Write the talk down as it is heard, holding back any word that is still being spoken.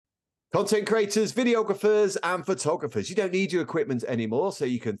Content creators, videographers, and photographers. You don't need your equipment anymore, so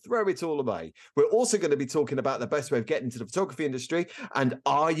you can throw it all away. We're also going to be talking about the best way of getting into the photography industry. And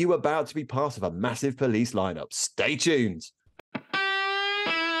are you about to be part of a massive police lineup? Stay tuned.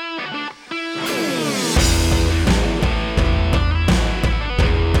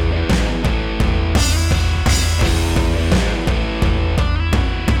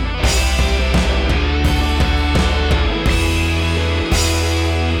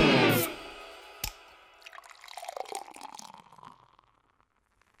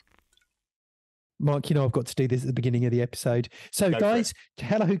 Mark, I've got to do this at the beginning of the episode. So,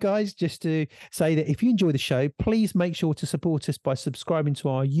 hello, guys. Just to say that if you enjoy the show, please make sure to support us by subscribing to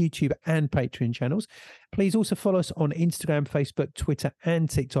our YouTube and Patreon channels. Please also follow us on Instagram, Facebook, Twitter, and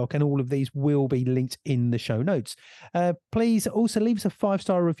TikTok, and all of these will be linked in the show notes. Please also leave us a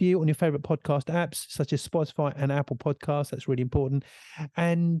 5-star review on your favorite podcast apps, such as Spotify and Apple Podcasts. That's really important.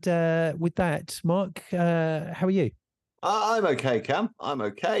 And with that, Mark, how are you? I'm okay, Cam. I'm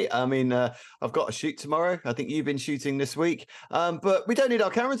okay. I mean, I've got a shoot tomorrow. I think you've been shooting this week, but we don't need our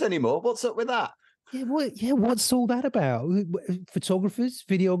cameras anymore. What's up with that? Yeah, what's all that about? Photographers,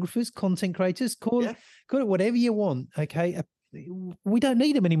 videographers, content creators, call it whatever you want. Okay, we don't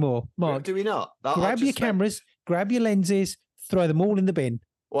need them anymore, Mark. Do we not? Grab your cameras, grab your lenses, throw them all in the bin,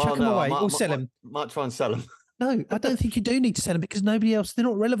 chuck them away, or sell them. Might try and sell them. No, I don't think you do need to sell them because nobody else, they're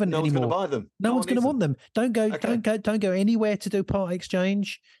not relevant anymore. No one's going to buy them. No one's going to want them. Don't go anywhere to do part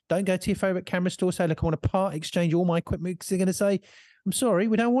exchange. Don't go to your favorite camera store. Say, look, I want to part exchange all my equipment because they're going to say, I'm sorry,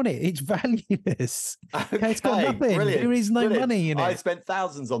 we don't want it. It's valueless. Okay, it's got nothing. Brilliant, there is no money in it. I spent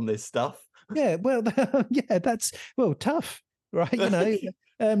thousands on this stuff. Yeah, well, that's tough, right?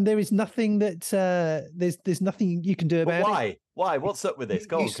 There is nothing that there's nothing you can do about it. Why? What's up with this?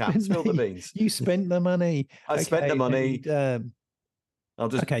 Go on, Cam. Spill the beans. You spent the money. I spent the money. I'll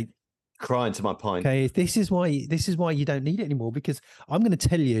just cry into my pint. Okay, this is why you don't need it anymore, because I'm going to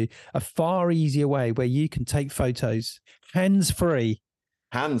tell you a far easier way where you can take photos hands-free.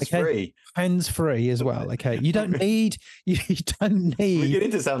 Hands-free as well. Okay, you don't need. We're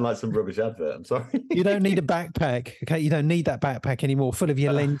getting to sound like some rubbish advert. I'm sorry. You don't need a backpack. Okay, you don't need that backpack anymore, full of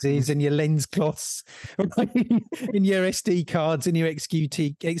your lenses and your lens cloths, and your SD cards and your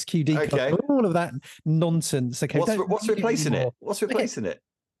XQD cards, all of that nonsense. Okay, what's replacing it? What's replacing it?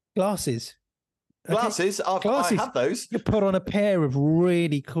 Glasses. Glasses. I have those. You put on a pair of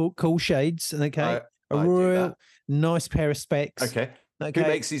really cool shades. Okay, a real nice pair of specs. Okay. Who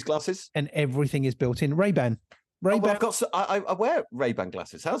makes these glasses? And everything is built in. Ray-Ban. I wear Ray-Ban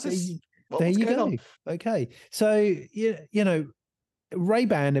glasses. How's this? There you go. On? Okay. So,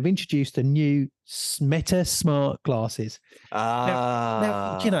 Ray-Ban have introduced a new Meta Smart glasses.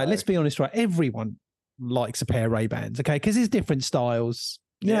 Now, let's be honest, right? Everyone likes a pair of Ray-Bans, okay? Because there's different styles.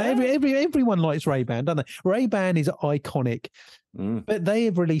 Everyone likes Ray-Ban, don't they? Ray-Ban is iconic. But they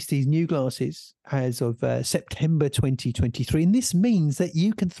have released these new glasses as of September 2023. And this means that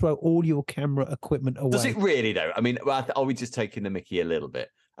you can throw all your camera equipment away. Does it really, though? I mean, are we just taking the mickey a little bit?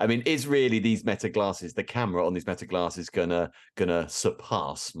 I mean, is really these Meta glasses, the camera on these Meta glasses, gonna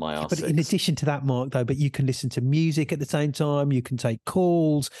surpass my R6? But in addition to that, Mark, though, but you can listen to music at the same time. You can take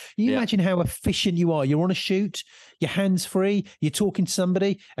calls. You imagine how efficient you are. You're on a shoot. You're hands free. You're talking to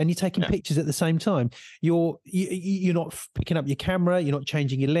somebody, and you're taking pictures at the same time. You're not picking up your camera. You're not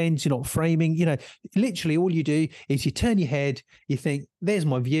changing your lens. You're not framing. Literally all you do is you turn your head. You think, "There's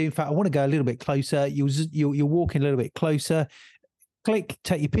my view." In fact, I want to go a little bit closer. You're walking a little bit closer. Click,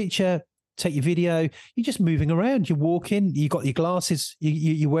 take your picture, take your video. You're just moving around. You're walking. You got your glasses.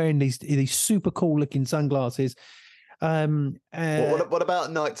 You're wearing these super cool looking sunglasses. What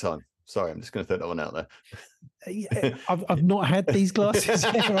about nighttime? Sorry, I'm just going to throw that one out there. I've not had these glasses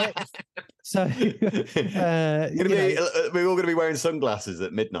yet, right? So we're all going to be wearing sunglasses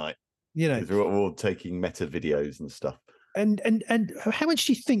at midnight. We're all taking Meta videos and stuff. And how much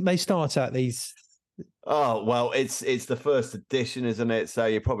do you think they start at these? Oh, well, it's the first edition, isn't it? So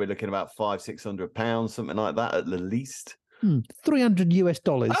you're probably looking about £500-600, something like that at the least.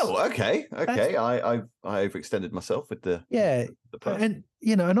 $300. Oh, okay. I overextended myself with the price. And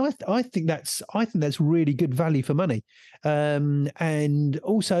I think that's really good value for money. And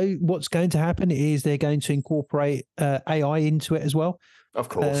also, what's going to happen is they're going to incorporate AI into it as well. Of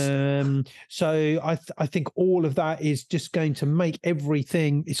course. So I think all of that is just going to make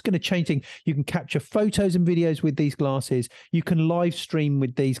everything. It's going to change things. You can capture photos and videos with these glasses. You can live stream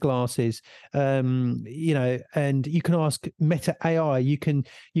with these glasses. And you can ask Meta AI. You can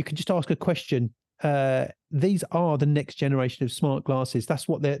just ask a question. These are the next generation of smart glasses. That's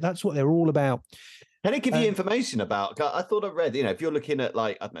what they're all about. Can it give you information about? I thought I read, if you're looking at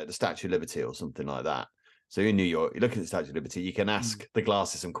like, I don't know, the Statue of Liberty or something like that. So in New York, you look at the Statue of Liberty, you can ask the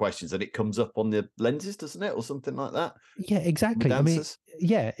glasses some questions and it comes up on the lenses, doesn't it? Or something like that. Yeah, exactly. I mean,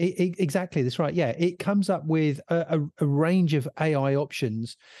 yeah, exactly. That's right. Yeah, it comes up with a range of AI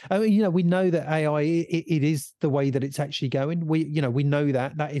options. I mean, we know that AI, it is the way that it's actually going. We know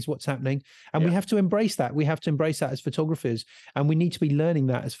that is what's happening, and we have to embrace that. We have to embrace that as photographers, and we need to be learning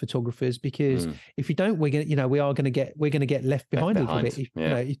that as photographers, because if we don't, we're going to get left behind a little bit.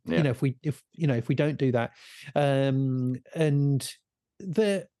 If we don't do that, and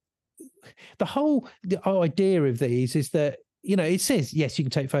the whole idea of these is that, it says, yes, you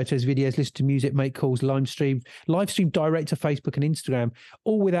can take photos, videos, listen to music, make calls, live stream direct to Facebook and Instagram,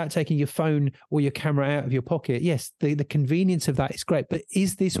 all without taking your phone or your camera out of your pocket. Yes, the convenience of that is great, but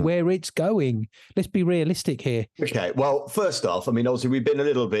is this where it's going? Let's be realistic here. Okay, well, first off, I mean, obviously, we've been a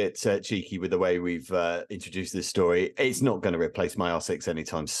little bit cheeky with the way we've introduced this story. It's not going to replace my R6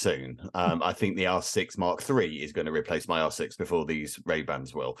 anytime soon. I think the R6 Mark III is going to replace my R6 before these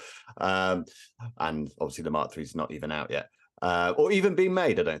Ray-Bans will. And obviously, the Mark III is not even out yet. Or even being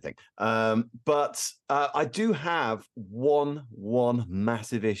made, I don't think. But I do have one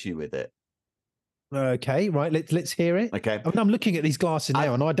massive issue with it. Okay, right. Let's hear it. Okay, I mean, I'm looking at these glasses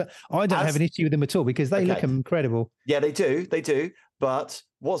now, and I don't have an issue with them at all, because they look incredible. Yeah, they do. But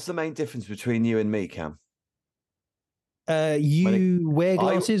what's the main difference between you and me, Cam? You wear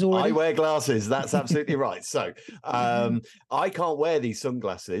glasses already? I wear glasses. That's absolutely right. So I can't wear these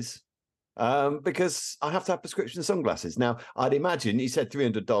sunglasses. Because I have to have prescription sunglasses. Now, I'd imagine you said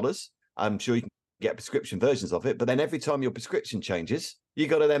 $300. I'm sure you can get prescription versions of it, but then every time your prescription changes, you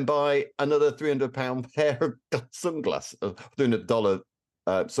got to then buy another £300 pair of sunglasses, $300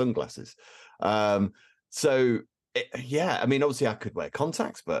 sunglasses. So, I mean, obviously I could wear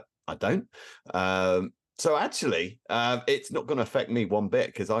contacts, but I don't. So actually, it's not going to affect me one bit,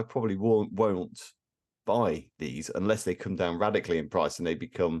 because I probably won't buy these unless they come down radically in price and they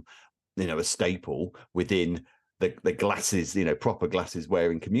become a staple within the glasses, proper glasses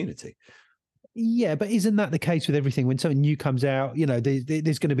wearing community. Yeah, but isn't that the case with everything? When something new comes out,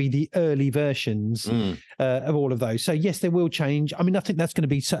 there's going to be the early versions of all of those. So yes, they will change. I mean, I think that's going to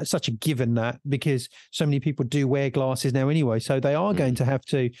be such a given, that because so many people do wear glasses now anyway. So they are going to have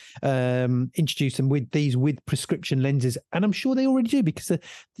to introduce them with prescription lenses, and I'm sure they already do, because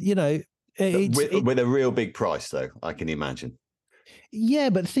with a real big price, though, I can imagine. Yeah,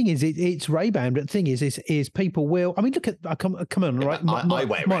 but the thing is, it's Ray-Ban. But the thing is people will. I mean, look at come on, right? I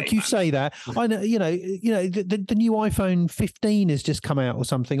wear Mike, you say that. I know. The new iPhone 15 has just come out or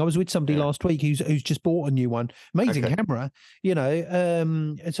something. I was with somebody last week who's just bought a new one. Amazing camera,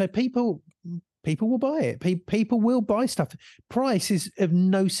 and so people will buy it. People will buy stuff. Price is of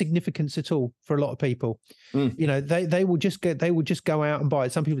no significance at all for a lot of people. They will just go out and buy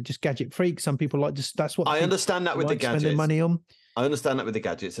it. Some people are just gadget freaks. Some people like just that's what I understand that with the gadgets. Spend their money on. I understand that with the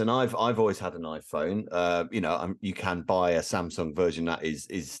gadgets, and I've always had an iPhone. You can buy a Samsung version that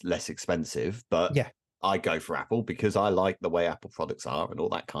is less expensive, but I go for Apple because I like the way Apple products are and all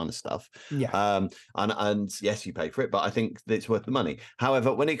that kind of stuff. Yeah. And yes, you pay for it, but I think it's worth the money.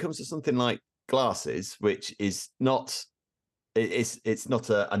 However, when it comes to something like glasses, which is not, it's not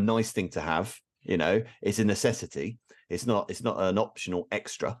a nice thing to have. It's a necessity. It's not an optional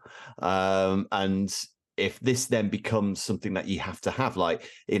extra. And if this then becomes something that you have to have, like,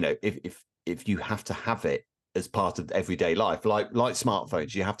 if you have to have it as part of everyday life, like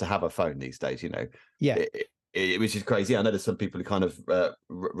smartphones, you have to have a phone these days, Yeah. Which is crazy. I know there's some people who kind of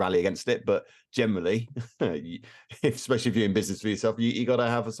rally against it, but generally, especially if you're in business for yourself, you got to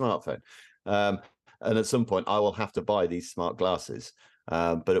have a smartphone. And at some point, I will have to buy these smart glasses,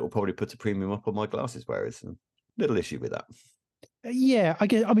 but it will probably put a premium up on my glasses wearers. A little issue with that. Yeah, I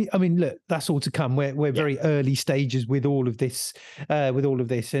guess. I mean, look, that's all to come. We're very early stages with all of this,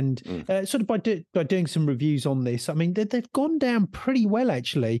 and sort of by doing some reviews on this. I mean, they've gone down pretty well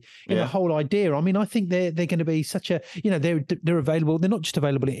actually in the whole idea. I mean, I think they're going to be such a, they're available. They're not just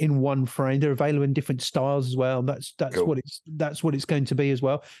available in one frame. They're available in different styles as well. And that's cool. what it's going to be as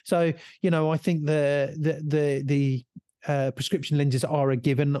well. So I think the prescription lenses are a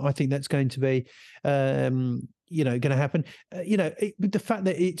given. I think that's going to be going to happen. With the fact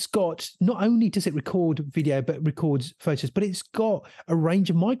that it's got, not only does it record video but records photos, but it's got a range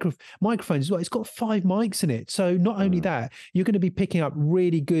of microphones as well. It's got 5 mics in it, so not only that, you're going to be picking up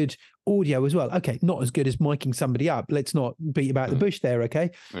really good audio as well. Okay, not as good as miking somebody up, let's not beat about the bush there,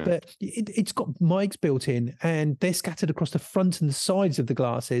 okay? But it's got mics built in, and they're scattered across the front and the sides of the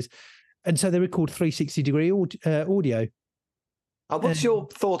glasses, and so they record 360-degree audio. What's your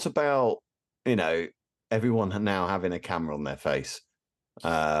thought about everyone now having a camera on their face.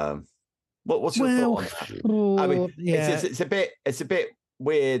 What's your thought on that? I mean, yeah, it's a bit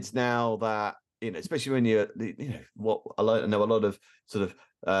weird now that, especially when you're, I know a lot of sort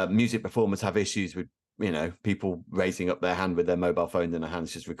of music performers have issues with, people raising up their hand with their mobile phone in their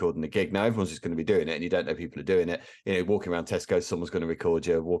hands, just recording the gig. Now everyone's just going to be doing it, and you don't know people are doing it. Walking around Tesco, someone's going to record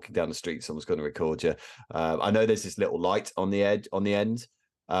you. Walking down the street, someone's going to record you. I know there's this little light on the end,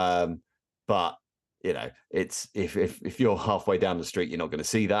 but it's if you're halfway down the street, you're not going to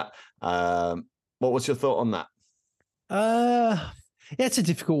see that. What was your thought on that? Yeah, it's a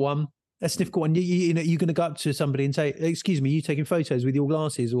difficult one. That's a difficult one. You're going to go up to somebody and say, "Excuse me, you taking photos with your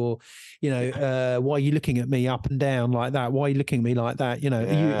glasses?" Or, why are you looking at me up and down like that? Why are you looking at me like that?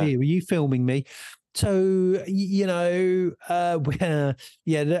 Are you filming me? So that's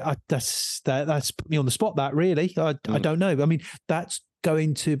put me on the spot. That really, I don't know. I mean, that's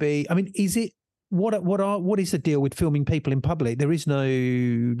going to be. I mean, is it? What is the deal with filming people in public? There is no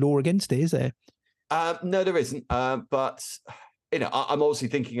law against it, is there? No, there isn't. But I'm obviously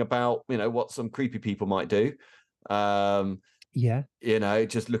thinking about what some creepy people might do.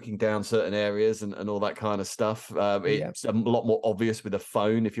 Just looking down certain areas and all that kind of stuff. It's a lot more obvious with a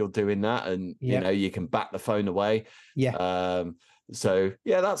phone if you're doing that, and you can back the phone away. So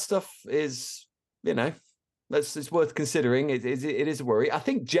that stuff is it's worth considering. It is a worry. I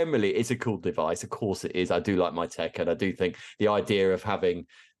think generally it's a cool device. Of course it is. I do like my tech, and I do think the idea of having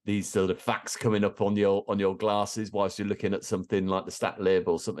these sort of facts coming up on your glasses whilst you're looking at something like the stat lib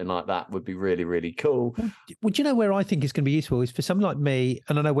or something like that would be really, really cool. Well, do you know where I think it's going to be useful is for someone like me,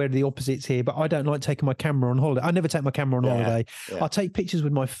 and I know where the opposite's here, but I don't like taking my camera on holiday. I never take my camera on holiday. I take pictures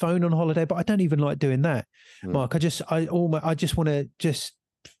with my phone on holiday, but I don't even like doing that, Mark. I just want to just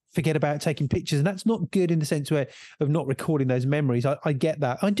forget about taking pictures, and that's not good in the sense of not recording those memories. I get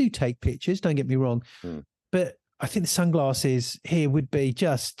that. I do take pictures, don't get me wrong, but I think the sunglasses here would be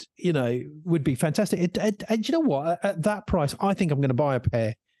just, would be fantastic. And do you know what? At that price, I think I'm going to buy a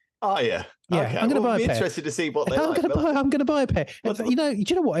pair. Oh yeah, okay. I'm going to buy a pair. Interested to see what they. I'm going to buy a pair. Do you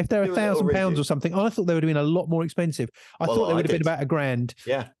know what? If they're £1,000 or something, I thought they would have been a lot more expensive. I thought they would have been about £1,000.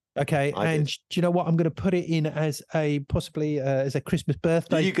 Yeah. Okay, do you know what? I'm going to put it in as a possibly as a Christmas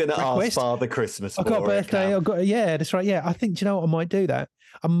birthday. You're going to ask Father Christmas. I've got a birthday. That's right. Yeah, I think. Do you know what? I might do that.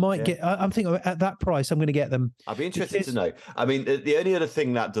 I might get. I'm thinking at that price, I'm going to get them. I'd be interested to know. I mean, the only other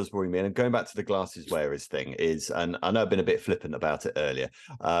thing that does worry me, and going back to the glasses wearers thing, is, and I know I've been a bit flippant about it earlier,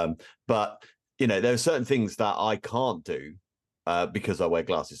 but there are certain things that I can't do. Because I wear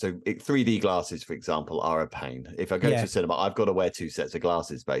glasses. So 3D glasses, for example, are a pain. If I go to cinema, I've got to wear 2 sets of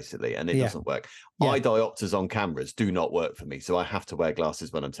glasses, basically, and it doesn't work. Eye diopters on cameras do not work for me. So I have to wear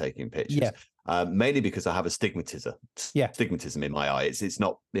glasses when I'm taking pictures. Mainly because I have astigmatism in my eye. It's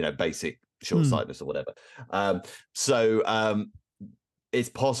not, basic short-sightedness or whatever. So it's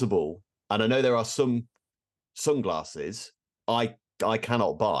possible. And I know there are some sunglasses I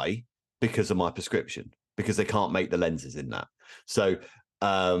cannot buy because of my prescription, because they can't make the lenses in that. So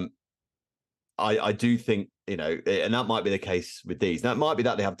I do think, and that might be the case with these. Now, it might be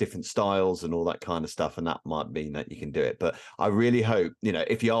that they have different styles and all that kind of stuff, and that might mean that you can do it. But I really hope,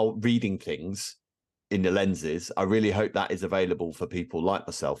 if you're reading things in the lenses, I really hope that is available for people like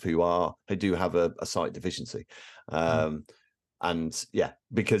myself who do have a sight deficiency. And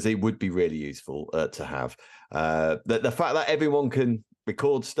because it would be really useful to have. The fact that everyone can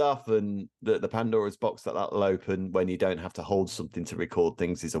record stuff, and the Pandora's box that will open when you don't have to hold something to record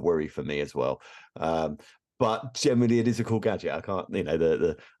things is a worry for me as well. But generally, it is a cool gadget. I can't,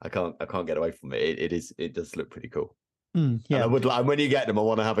 I can't get away from it. It does look pretty cool. And I would like, when you get them, I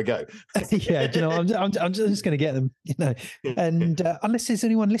want to have a go. I'm just going to get them, And unless there's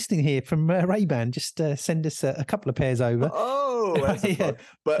anyone listening here from Ray-Ban, just send us a couple of pairs over. Oh, that's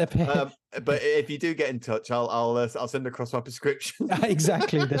but if you do get in touch, I'll send across my prescription.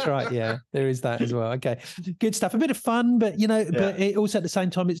 Exactly, that's right. Yeah, there is that as well. Okay, good stuff. A bit of fun, but but it also at the same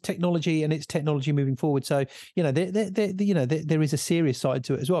time, it's technology, and it's technology moving forward. So there is a serious side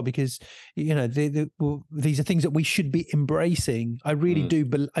to it as well, because these are things that we should be embracing. I really do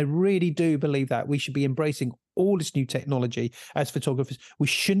believe that we should be embracing all this new technology as photographers. We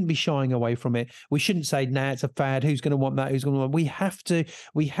shouldn't be shying away from it. We shouldn't say, nah, it's a fad. Who's going to want that? Who's going to want? We have to.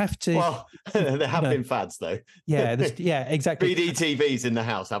 Well, there have been fads though. Yeah, exactly. 3D TVs in the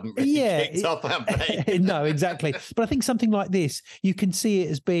house haven't really kicked off, have they? No, exactly. But I think something like this, you can see it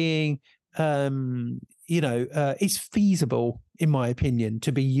as being, it's feasible, in my opinion,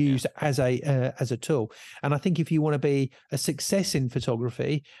 to be used as a tool. And I think if you want to be a success in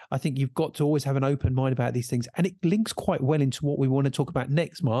photography, I think you've got to always have an open mind about these things. And it links quite well into what we want to talk about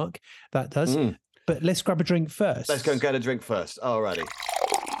next, Mark. That does. But let's grab a drink first. Let's go and get a drink first. Alrighty.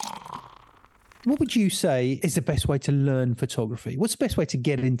 What would you say is the best way to learn photography? What's the best way to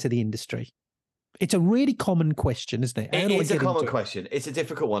get into the industry? It's a really common question, isn't it? It is a common question. It's a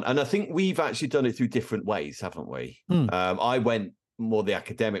difficult one. And I think we've actually done it through different ways, haven't we? I went more the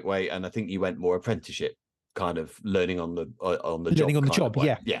academic way, and I think you went more apprenticeship, kind of learning on the job.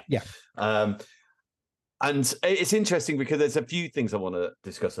 Yeah. And it's interesting because there's a few things I want to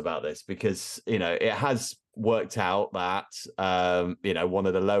discuss about this, because, it has worked out that, one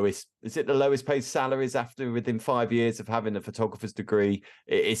of the lowest paid salaries within 5 years of having a photographer's degree.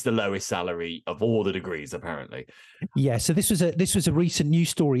 It's the lowest salary of all the degrees, apparently. Yeah. So this was a recent news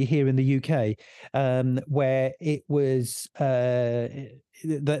story here in the UK, where it was,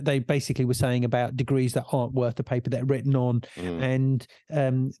 that they basically were saying about degrees that aren't worth the paper they're written on, and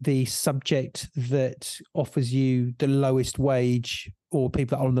the subject that offers you the lowest wage, or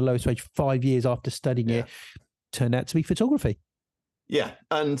people that are on the lowest wage 5 years after studying it, turned out to be photography. Yeah,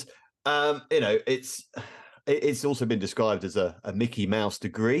 and it's also been described as a Mickey Mouse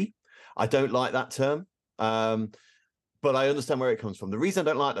degree. I don't like that term. But I understand where it comes from. The reason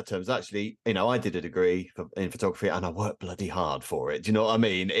I don't like that term is actually, I did a degree in photography and I worked bloody hard for it. Do you know what I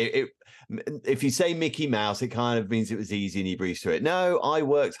mean? If you say Mickey Mouse, it kind of means it was easy and you breezed through it. No, I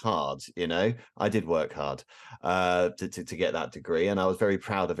worked hard. I did work hard to get that degree, and I was very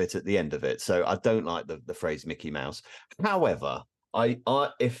proud of it at the end of it. So I don't like the phrase Mickey Mouse. However,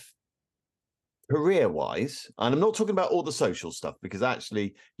 if career-wise, and I'm not talking about all the social stuff, because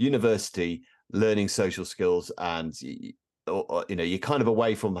actually university, learning social skills, and you're kind of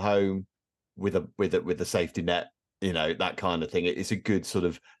away from home with a safety net, that kind of thing. It's a good sort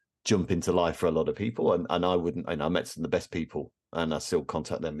of jump into life for a lot of people, and I met some of the best people, and I still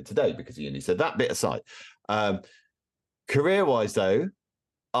contact them today because of uni. So that bit aside, career wise though,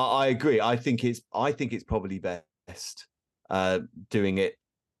 I agree. I think it's probably best doing it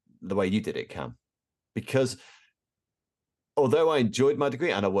the way you did it, Cam, because although I enjoyed my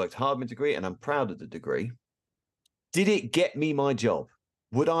degree and I worked hard my degree and I'm proud of the degree, did it get me my job?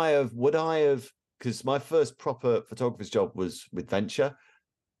 Would I have, because my first proper photographer's job was with Venture.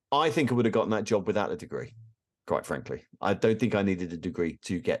 I think I would have gotten that job without a degree, quite frankly. I don't think I needed a degree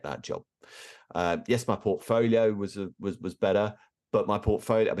to get that job. Yes, my portfolio was better, but my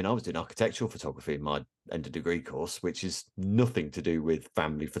portfolio, I was doing architectural photography in my end of degree course, which is nothing to do with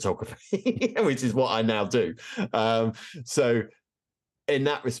family photography, which is what I now do. So in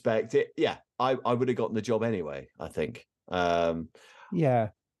that respect, I would have gotten the job anyway, I think. With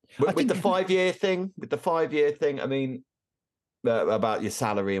the 5 year thing, about your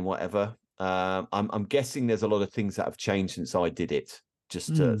salary and whatever, I'm guessing there's a lot of things that have changed since I did it,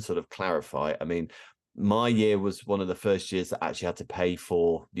 just to sort of clarify. My year was one of the first years that actually had to pay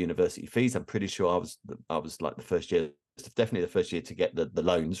for the university fees. I'm pretty sure I was like the first year, definitely the first year to get the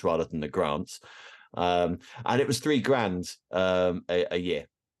loans rather than the grants. And it was $3,000 a year.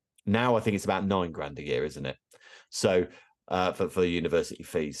 Now I think it's about $9,000 a year, isn't it? So for the university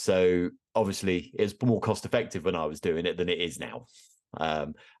fees. So obviously it's more cost effective when I was doing it than it is now.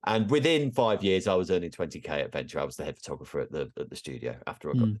 And within 5 years, I was earning $20,000 at Venture. I was the head photographer at the studio after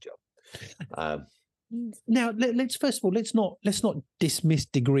I got the job. Now, let's not dismiss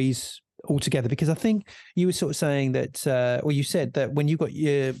degrees altogether, because I think you were sort of saying that, you said that when you got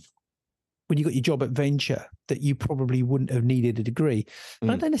your job at Venture, that you probably wouldn't have needed a degree.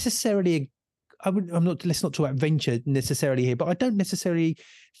 But I don't necessarily. Let's not talk about Venture necessarily here, but I don't necessarily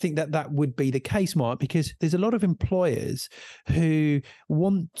think that would be the case, Mark, because there's a lot of employers who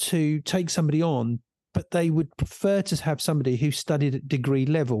want to take somebody on, but they would prefer to have somebody who studied at degree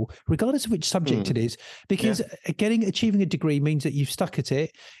level, regardless of which subject it is, because achieving a degree means that you've stuck at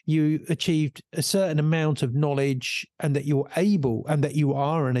it, you achieved a certain amount of knowledge, and that you're able, and that you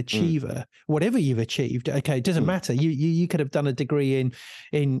are an achiever, whatever you've achieved. Okay, it doesn't matter. You could have done a degree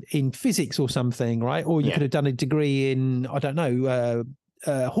in physics or something, right? Or you could have done a degree in, I don't know,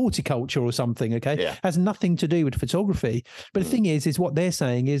 horticulture or something. Okay, has nothing to do with photography. But the thing is what they're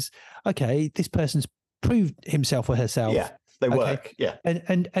saying is, okay, this person's proved himself or herself. They work.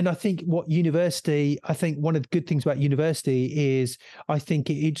 And I think one of the good things about university is, I think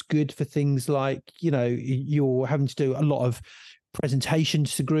it's good for things like, you're having to do a lot of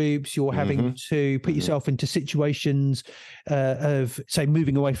presentations to groups, you're having to put yourself into situations of, say,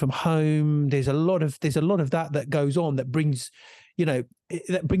 moving away from home. There's a lot of that goes on that brings you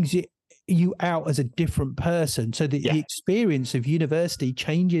you out as a different person, so that the experience of university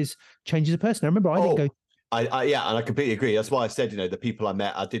changes a person. I remember I didn't go. Yeah, and I completely agree. That's why I said, the people I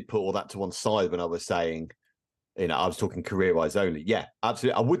met, I did put all that to one side when I was saying, I was talking career-wise only. Yeah,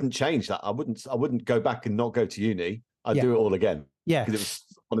 absolutely. I wouldn't change that. I wouldn't go back and not go to uni. I'd do it all again. Yeah, because it was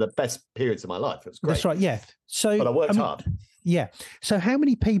one of the best periods of my life. It was great. That's right. Yeah. So, but I worked hard. Yeah. So, how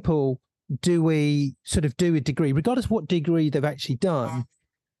many people do we sort of do a degree, regardless of what degree they've actually done,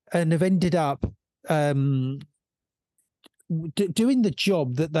 and have ended up doing the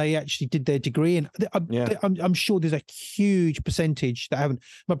job that they actually did their degree in? I'm sure there's a huge percentage that haven't.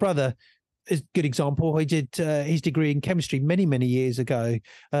 My brother is a good example. He did his degree in chemistry many, many years ago.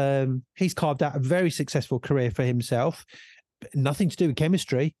 He's carved out a very successful career for himself. Nothing to do with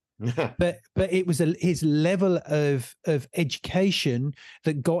chemistry. but it was his level of education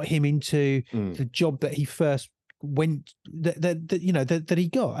that got him into the job that he first went that he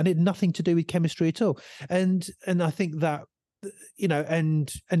got, and it had nothing to do with chemistry at all. And I think that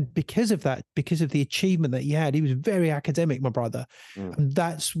and because of that, because of the achievement that he had, he was very academic, my brother, and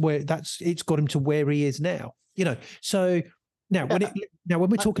that's it's got him to where he is now. So now when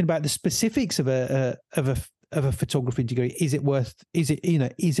we're talking about the specifics of a photography degree, is it worth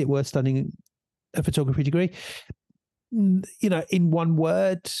studying a photography degree? In one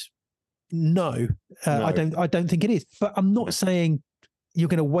word, no. I don't think it is. But I'm not saying you're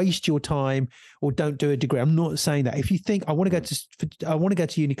going to waste your time or don't do a degree. I'm not saying that. If you think I want to go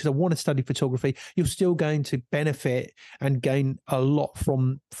to uni because I want to study photography, you're still going to benefit and gain a lot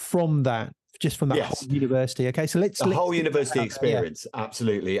from that. Just from that whole university. Okay, so let's whole university experience,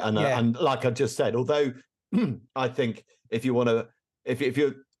 absolutely. And like I just said, although I think if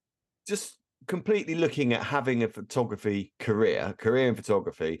you're just completely looking at having a photography career in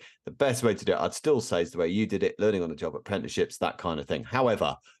photography, the best way to do it, I'd still say, is the way you did it, learning on the job, apprenticeships, that kind of thing.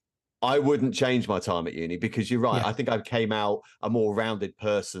 However, I wouldn't change my time at uni, because you're right. I think I came out a more rounded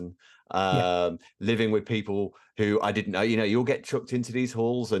person, living with people who I didn't know. You'll get chucked into these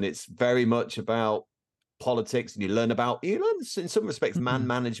halls, and it's very much about politics, and you learn in some respects man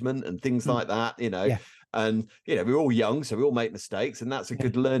management and things like that. And we're all young, so we all make mistakes, and that's a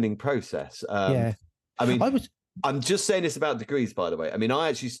good learning process. I mean, I'm just saying this about degrees, by the way. I mean, I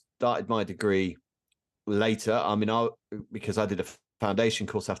actually started my degree later. I mean, because I did a foundation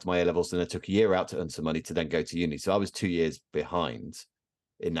course after my A-levels, and I took a year out to earn some money to then go to uni. So I was 2 years behind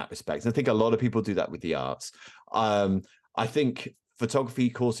in that respect. And I think a lot of people do that with the arts. I think photography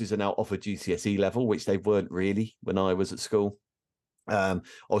courses are now offered GCSE level, which they weren't really when I was at school.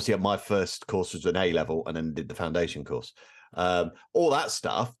 Obviously, my first course was an A-level, and then did the foundation course. All that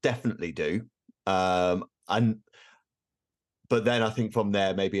stuff definitely do. But then I think from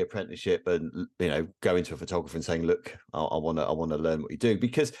there, maybe apprenticeship, and go into a photographer and saying, look, I want to learn what you do,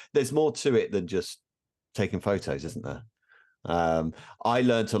 because there's more to it than just taking photos, isn't there? I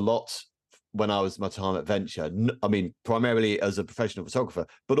learned a lot when I was my time at Venture. I mean, primarily as a professional photographer,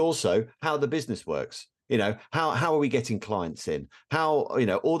 but also how the business works. How are we getting clients in? How,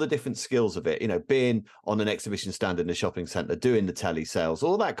 all the different skills of it, being on an exhibition stand in a shopping center, doing the tele sales,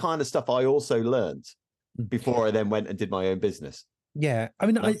 all that kind of stuff I also learned before I then went and did my own business. Yeah. I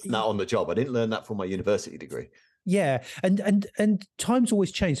mean, not on the job. I didn't learn that from my university degree. Yeah. And times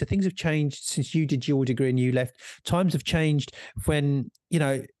always change. So things have changed since you did your degree and you left. Times have changed when,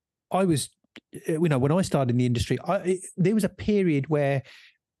 I was, when I started in the industry, there was a period where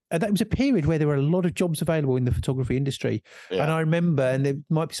there were a lot of jobs available in the photography industry. Yeah. And I remember, and there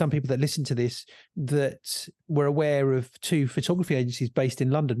might be some people that listen to this that were aware of two photography agencies based in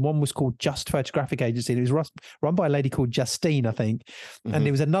London. One was called Just Photographic Agency, and it was run by a lady called Justine, I think. Mm-hmm. And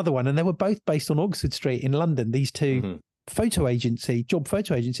there was another one, and they were both based on Oxford Street in London, these two job photo agency.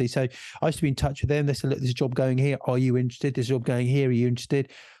 So I used to be in touch with them. They said, look, there's a job going here. Are you interested? There's a job going here. Are you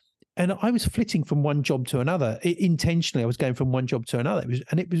interested? And I was flitting from one job to another. Intentionally, I was going from one job to another.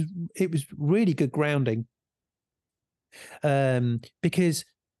 It was really good grounding, because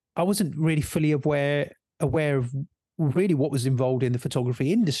I wasn't really fully aware of really what was involved in the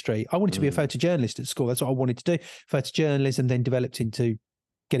photography industry. I wanted to be a photojournalist at school. That's what I wanted to do, photojournalism, then developed into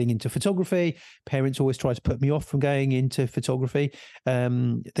getting into photography. Parents always tried to put me off from going into photography.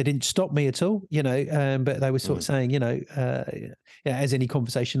 They didn't stop me at all, but they were sort of saying, as any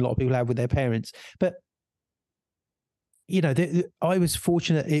conversation a lot of people have with their parents. But I was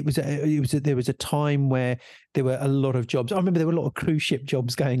fortunate. There was a time where there were a lot of jobs. I remember there were a lot of cruise ship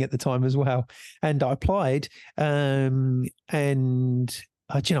jobs going at the time as well, and I applied. And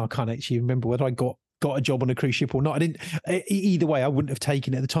I can't actually remember whether I got got a job on a cruise ship or not. I didn't. Either way, I wouldn't have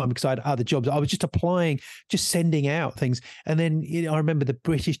taken it at the time because I had other jobs. I was just applying, just sending out things. And then I remember the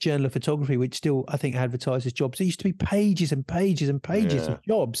British Journal of Photography, which still I think advertises jobs. There used to be pages and pages and pages of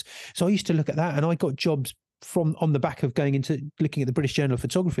jobs. So I used to look at that, and I got jobs from on the back of going into looking at the British Journal of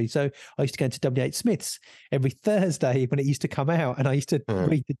Photography. So I used to go into W.H. Smith's every Thursday when it used to come out, and I used to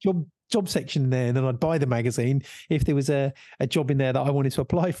read the job section there, and then I'd buy the magazine if there was a job in there that I wanted to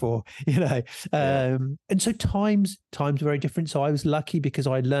apply for, and so times are very different. So I was lucky because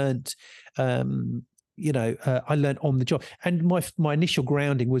I learned I learned on the job, and my initial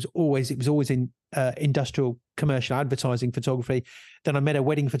grounding was always in industrial commercial advertising photography. Then I met a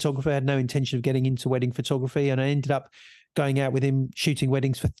wedding photographer. I had no intention of getting into wedding photography, and I ended up going out with him shooting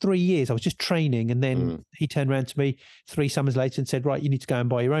weddings for 3 years. I was just training, and then he turned around to me 3 summers later and said, right, you need to go and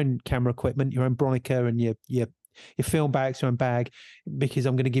buy your own camera equipment, your own Bronica and your film bags, your own bag, because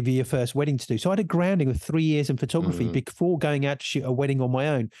I'm going to give you your first wedding to do. So I had a grounding of 3 years in photography before going out to shoot a wedding on my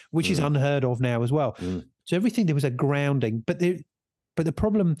own, which is unheard of now as well. So everything, there was a grounding. But the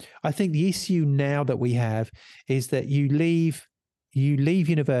problem, I think the issue now that we have is that you leave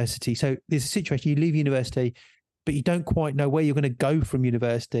university. So there's a situation, you leave university, but you don't quite know where you're going to go from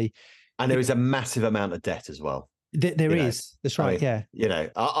university. And there is a massive amount of debt as well. There is. That's right. I mean,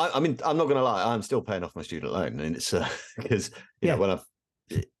 I mean, I'm not going to lie. I'm still paying off my student loan, and it's because you know, when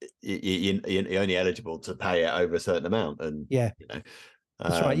you're only eligible to pay it over a certain amount, and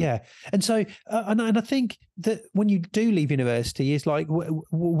that's right. Yeah, and so and I think that when you do leave university, is like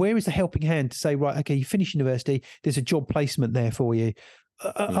where is the helping hand to say, right, okay, you finish university, there's a job placement there for you.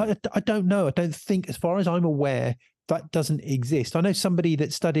 I don't know. I don't think, as far as I'm aware, that doesn't exist. I know somebody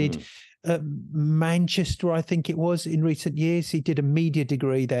that studied. Manchester, I think it was, in recent years. He did a media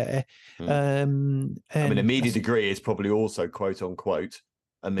degree there. I mean, a media degree is probably also, quote unquote,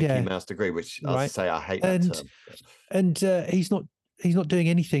 a Mickey Mouse degree, which I say I hate that term. And he's not doing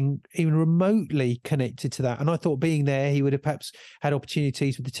anything even remotely connected to that. And I thought, being there, he would have perhaps had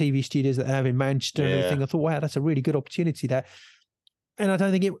opportunities with the TV studios that they have in Manchester and everything. I thought, wow, that's a really good opportunity there. And I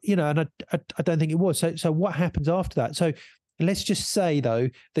don't think it, and I don't think it was. So what happens after that? So let's just say, though,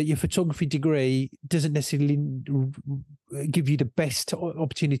 that your photography degree doesn't necessarily give you the best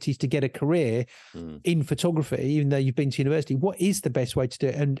opportunities to get a career in photography, even though you've been to university. What is the best way to do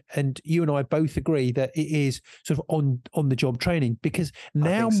it? And you and I both agree that it is sort of on the job training, because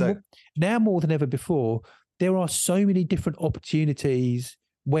now more than ever before, there are so many different opportunities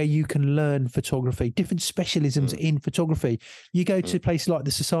where you can learn photography, different specialisms in photography. You go to places like the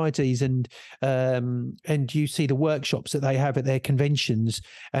societies and you see the workshops that they have at their conventions,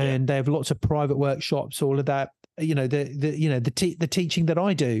 and they have lots of private workshops, all of that. The teaching that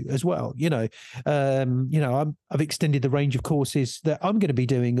I do as well. I've extended the range of courses that I'm going to be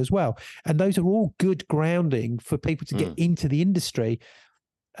doing as well, and those are all good grounding for people to get into the industry.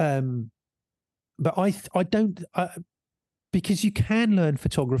 But I don't. Because you can learn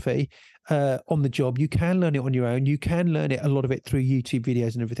photography on the job, you can learn it on your own, you can learn it, a lot of it, through YouTube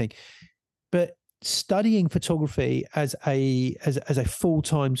videos and everything. But studying photography as a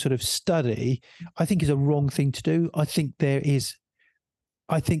full-time sort of study, I think, is a wrong thing to do. I think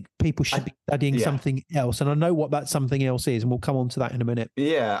people should be studying something else, and I know what that something else is, and we'll come on to that in a minute.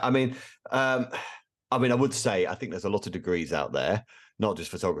 Yeah, I mean, I would say I think there's a lot of degrees out there, not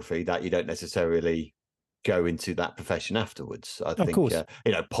just photography, that you don't necessarily go into that profession afterwards. I think,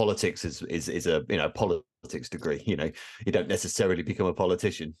 politics is a politics degree. You don't necessarily become a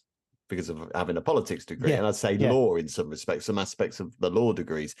politician because of having a politics degree. And I'd say law, in some respects, some aspects of the law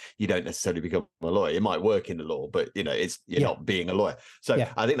degrees, you don't necessarily become a lawyer. You might work in the law, but you're not being a lawyer. So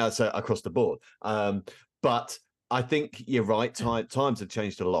I think that's across the board. But I think you're right. Times have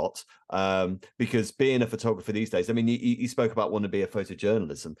changed a lot, because being a photographer these days, I mean, you spoke about wanting to be a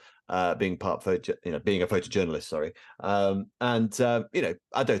photojournalism, being part of being a photojournalist. Sorry, I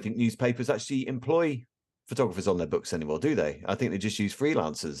don't think newspapers actually employ photographers on their books anymore, do they? I think they just use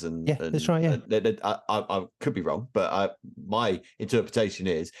freelancers. And that's right. Yeah, I could be wrong, but my interpretation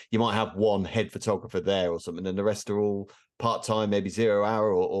is you might have one head photographer there or something, and the rest are all part-time, maybe 0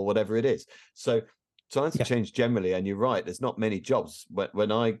 hour or whatever it is. So times have changed generally, and you're right. There's not many jobs.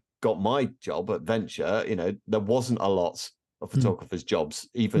 When I got my job at Venture, there wasn't a lot of photographers' jobs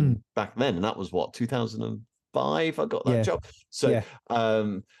even back then, and that was 2005. I got that job. So,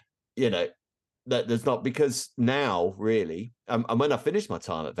 there's not, because now really, and when I finished my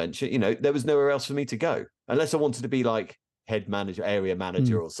time at Venture, there was nowhere else for me to go unless I wanted to be like head manager, area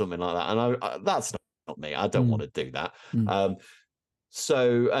manager, or something like that. And that's not me. I don't want to do that.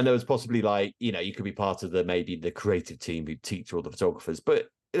 So, and there was possibly like, you could be part of maybe the creative team who teach all the photographers, but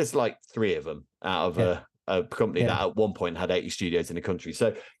there's like 3 of them out of a company that at one point had 80 studios in the country.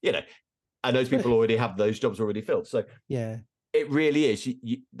 So, and those people already have those jobs already filled. So it really is.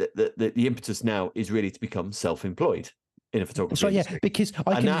 The impetus now is really to become self-employed in a photography industry. Because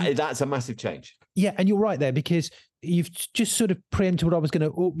that's a massive change. Yeah, and you're right there, because you've just sort of preempted what I was going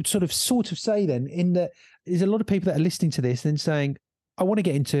to sort of say then, in that there's a lot of people that are listening to this and saying, I want to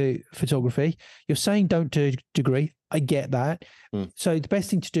get into photography. You're saying don't do a degree. I get that. So the best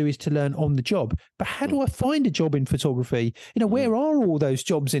thing to do is to learn on the job. But how do I find a job in photography? Where are all those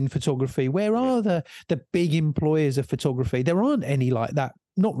jobs in photography? Where are the big employers of photography? There aren't any like that.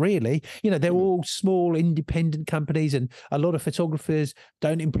 Not really. They're all small independent companies, and a lot of photographers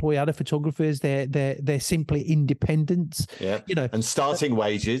don't employ other photographers. They're simply independents. Yeah. And starting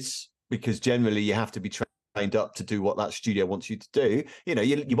wages, because generally you have to be trained up to do what that studio wants you to do.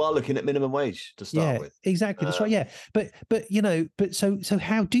 You are looking at minimum wage to start with. Exactly. That's right. Yeah. But so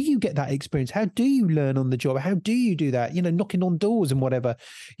how do you get that experience? How do you learn on the job? How do you do that? Knocking on doors and whatever,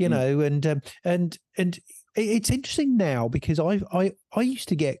 and it's interesting now, because I used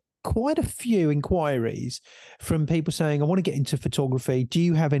to get quite a few inquiries from people saying, I want to get into photography. Do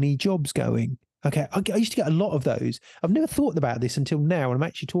you have any jobs going? Okay. I used to get a lot of those. I've never thought about this until now, and I'm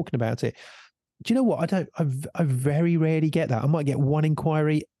actually talking about it. Do you know what? I very rarely get that. I might get one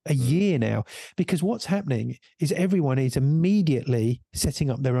inquiry a year now, because what's happening is everyone is immediately setting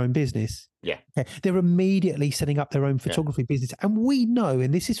up their own business. Yeah. They're immediately setting up their own photography business. And we know,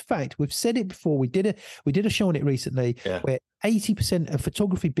 and this is fact, we've said it before, we did a show on it recently, where 80% of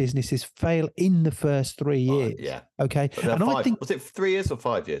photography businesses fail in the first 3 years. Okay. And I think, was it 3 years or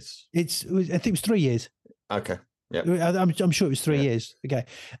 5 years? I think it was 3 years. Okay. Yeah. I'm sure it was 3 years. Okay.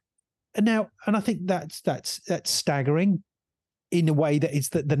 And I think that's staggering in a way that it's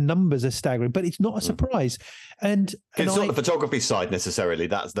that the numbers are staggering, but it's not a surprise. And it's not the photography side necessarily.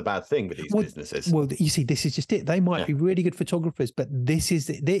 That's the bad thing with these businesses. Well, you see, this is just it. They might be really good photographers, but this is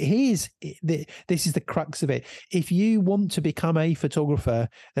the crux of it. If you want to become a photographer,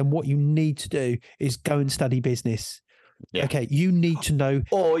 then what you need to do is go and study business. Yeah. Okay, you need to know,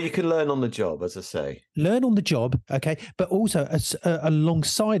 or you can learn on the job, as I say. Learn on the job, okay, but also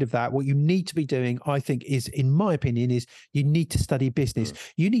alongside of that, what you need to be doing, I think, is, in my opinion, is you need to study business.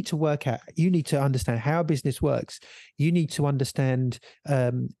 You need to work out. You need to understand how business works. You need to understand,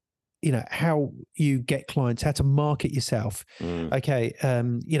 how you get clients, how to market yourself. Okay.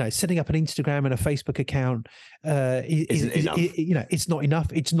 Setting up an Instagram and a Facebook account it's not enough.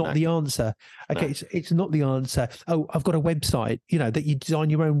 It's not the answer. Okay. No. It's not the answer. Oh, I've got a website, that you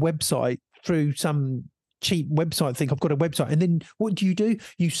design your own website through some cheap website thing. I've got a website. And then what do?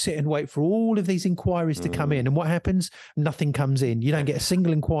 You sit and wait for all of these inquiries to come in. And what happens? Nothing comes in. You don't get a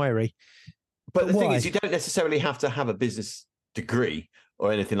single inquiry. But the thing is, you don't necessarily have to have a business degree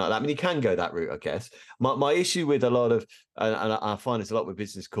or anything like that. I mean, you can go that route, I guess. My issue with a lot of, and I find this a lot with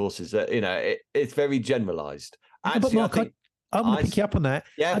business courses, that it's very generalized. Actually, but Mark, I'm going to pick you up on that.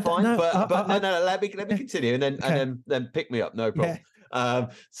 Yeah, fine. But let me continue, and then pick me up. No problem.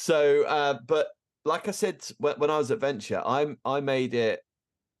 Yeah. But like I said, when I was at Venture, I made it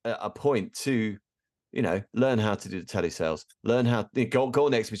a point to learn how to do the telesales, learn how to go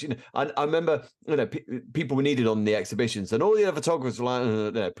on exhibition. I remember, people were needed on the exhibitions, and all the other photographers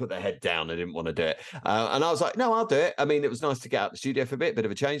were like, put their head down. They didn't want to do it. And I was like, no, I'll do it. I mean, it was nice to get out the studio for a bit of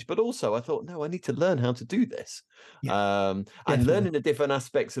a change, but also I thought, no, I need to learn how to do this. And learning the different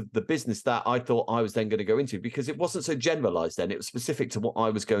aspects of the business that I thought I was then going to go into, because it wasn't so generalized then. It was specific to what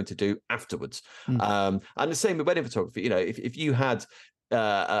I was going to do afterwards. And the same with wedding photography. If you had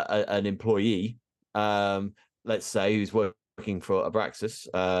an employee, let's say, who's working for Abraxas,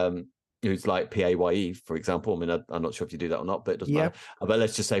 who's like PAYE, for example. I mean, I'm not sure if you do that or not, but it doesn't matter. But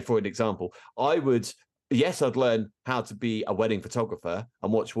let's just say, for an example, I'd learn how to be a wedding photographer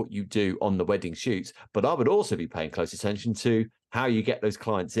and watch what you do on the wedding shoots. But I would also be paying close attention to how you get those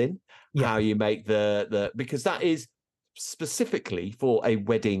clients in, how you make because that is specifically for a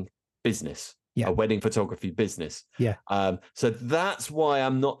wedding business. A wedding photography business. So that's why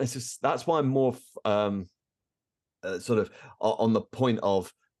I'm not. That's why I'm more sort of on the point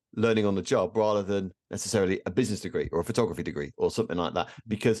of learning on the job rather than necessarily a business degree or a photography degree or something like that.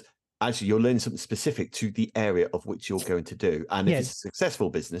 Because actually, you're learning something specific to the area of which you're going to do. And if it's a successful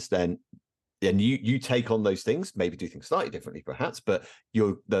business, then you take on those things. Maybe do things slightly differently, perhaps, but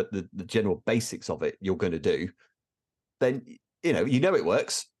the general basics of it you're going to do. Then it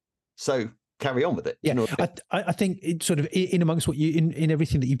works. So carry on with it. Yeah, I think it's sort of in amongst what you in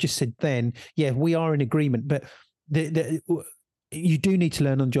everything that you've just said. Then, we are in agreement. But you do need to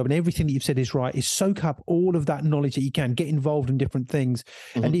learn on the job, and everything that you've said is right. Is soak up all of that knowledge that you can, get involved in different things.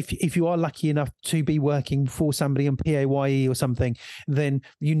 And if you are lucky enough to be working for somebody on PAYE or something, then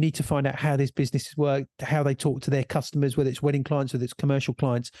you need to find out how these businesses work, how they talk to their customers, whether it's wedding clients, whether it's commercial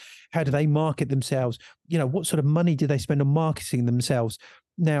clients, how do they market themselves? What sort of money do they spend on marketing themselves?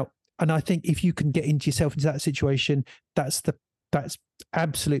 Now, and I think if you can get yourself into that situation, that's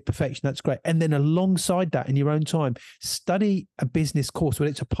absolute perfection. That's great. And then alongside that, in your own time, study a business course, whether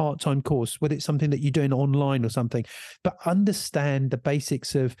it's a part-time course, whether it's something that you're doing online or something, but understand the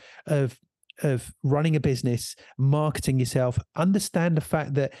basics of running a business, marketing yourself, understand the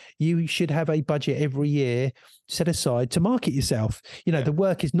fact that you should have a budget every year set aside to market yourself. The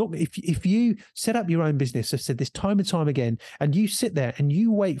work is not, if you set up your own business, I've said this time and time again, and you sit there and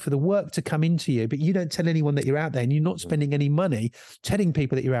you wait for the work to come into you, but you don't tell anyone that you're out there and you're not spending any money telling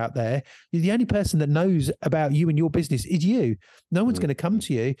people that you're out there, the only person that knows about you and your business is you. No one's going to come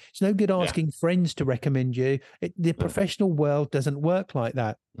to you. It's no good asking friends to recommend you. The professional world doesn't work like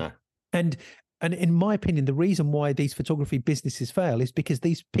that. No. And in my opinion, the reason why these photography businesses fail is because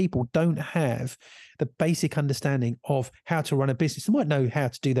these people don't have the basic understanding of how to run a business. They might know how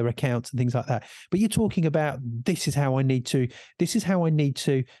to do their accounts and things like that, but you're talking about this is how I need to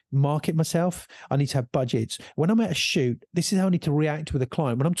market myself. I need to have budgets. When I'm at a shoot, this is how I need to react with a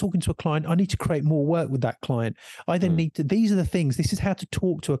client. When I'm talking to a client, I need to create more work with that client. I then need to, these are the things, this is how to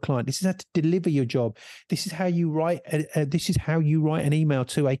talk to a client. This is how to deliver your job. This is how you write, this is how you write an email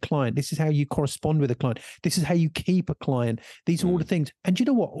to a client. This is how you correspond with a client. This is how you keep a client. These are all the things. And you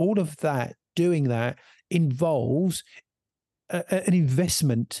know what? All of that, doing that involves an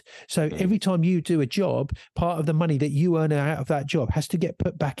investment. So every time you do a job, part of the money that you earn out of that job has to get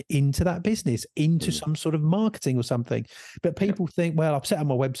put back into that business, into some sort of marketing or something. But people think, well, I've set up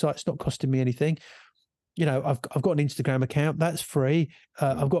my website, it's not costing me anything. I've got an Instagram account that's free.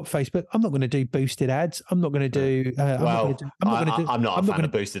 I've got Facebook. I'm not going to do boosted ads. I'm not going to do. I'm not a fan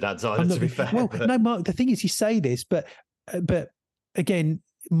of boosted ads either. To be fair, well, no, Mark. The thing is, you say this, but again,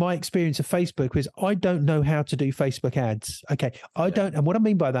 my experience of Facebook was I don't know how to do Facebook ads. Okay. I don't. And what I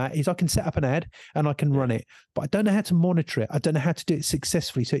mean by that is I can set up an ad and I can run it, but I don't know how to monitor it. I don't know how to do it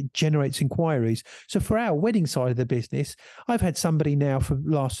successfully so it generates inquiries. So for our wedding side of the business, I've had somebody now for the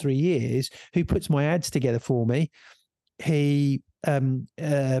last 3 years who puts my ads together for me. He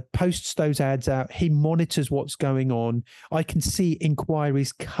posts those ads out. He monitors what's going on. I can see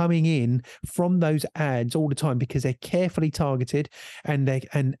inquiries coming in from those ads all the time because they're carefully targeted and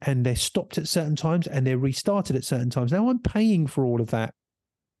they're stopped at certain times and they're restarted at certain times. Now I'm paying for all of that.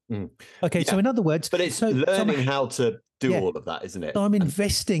 Okay, so in other words, but it's learning how to do all of that, isn't it? I'm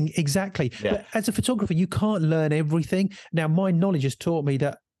investing, exactly. But as a photographer, you can't learn everything. Now, my knowledge has taught me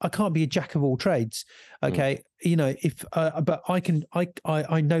that I can't be a jack of all trades. Okay. But I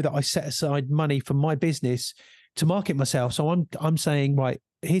know that I set aside money from my business to market myself. So I'm saying, right,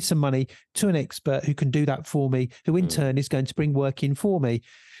 here's some money to an expert who can do that for me, who in turn is going to bring work in for me.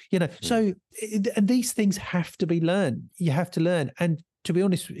 So and these things have to be learned. You have to learn. And to be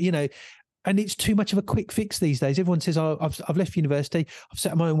honest, and it's too much of a quick fix these days. Everyone says, oh, I've left university, I've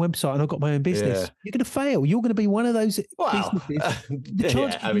set up my own website and I've got my own business. Yeah. You're going to fail. You're going to be one of those businesses.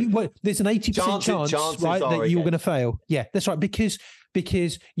 There's an 80% chance, right, that you're going to fail. Yeah, that's right.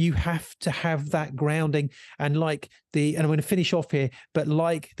 Because you have to have that grounding. And and I'm going to finish off here, but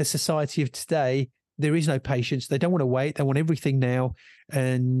like the society of today, there is no patience. They don't want to wait. They want everything now.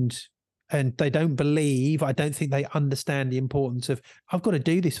 And they don't believe, I don't think they understand the importance of, I've got to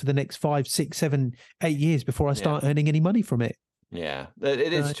do this for the next 5, 6, 7, 8 years before I start earning any money from it. Yeah,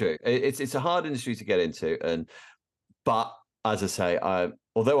 it is true. It's a hard industry to get into. But as I say,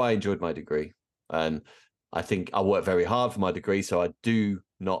 although I enjoyed my degree, and I think I worked very hard for my degree, so I do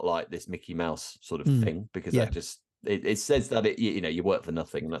not like this Mickey Mouse sort of thing, because that just, it says that you work for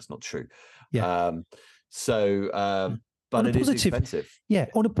nothing, and that's not true. Yeah. But it is expensive. Yeah.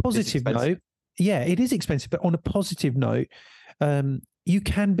 On a positive note, it is expensive. But on a positive note, you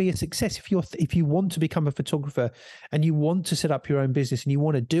can be a success if you want to become a photographer and you want to set up your own business and you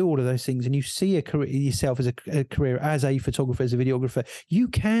want to do all of those things and you see a career yourself as a career as a photographer, as a videographer. You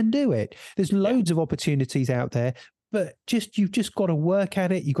can do it. There's loads of opportunities out there. But you've just got to work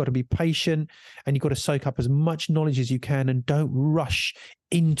at it. You've got to be patient and you've got to soak up as much knowledge as you can and don't rush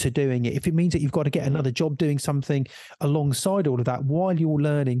into doing it. If it means that you've got to get another job doing something alongside all of that while you're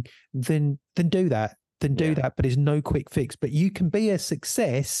learning, then do that. Do that. But there's no quick fix. But you can be a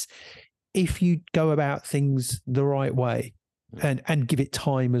success if you go about things the right way and give it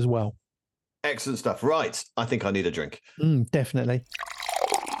time as well. Excellent stuff. Right. I think I need a drink. Definitely.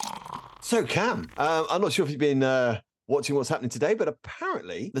 So, Cam, I'm not sure if you've been watching what's happening today, but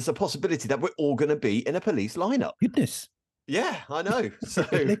apparently there's a possibility that we're all going to be in a police lineup. Goodness. Yeah, I know. So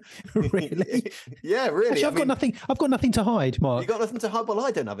Really? Yeah, really. Actually, I've got nothing to hide, Mark. You got nothing to hide. Well,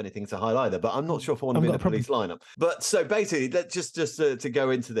 I don't have anything to hide either, but I'm not sure if I want to be in a police lineup. But so basically, just to go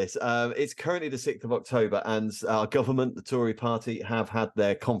into this, it's currently the 6th of October, and our government, the Tory party, have had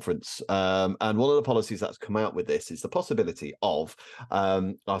their conference. And one of the policies that's come out with this is the possibility of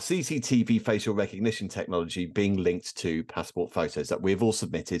our CCTV facial recognition technology being linked to passport photos that we've all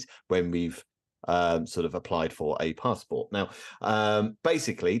submitted when we've sort of applied for a passport. Now,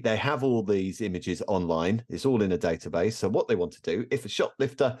 basically, they have all these images online. It's all in a database. So what they want to do, if a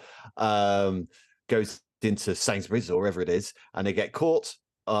shoplifter goes into Sainsbury's or wherever it is, and they get caught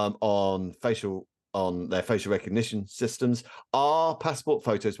on their facial recognition systems, our passport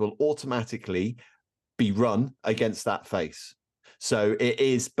photos will automatically be run against that face. So it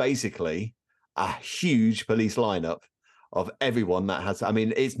is basically a huge police lineup of everyone that has, I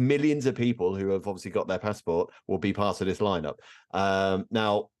mean, it's millions of people who have obviously got their passport will be part of this lineup.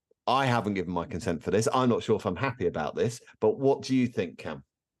 Now, I haven't given my consent for this. I'm not sure if I'm happy about this, but what do you think, Cam?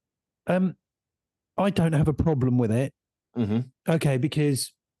 I don't have a problem with it. Mm-hmm. Okay,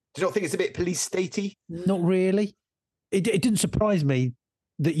 because... Do you not think it's a bit police statey? Not really. It didn't surprise me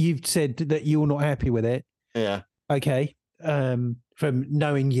that you've said that you're not happy with it. Yeah. Okay. From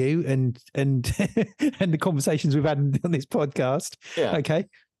knowing you and and the conversations we've had on this podcast. Yeah. Okay.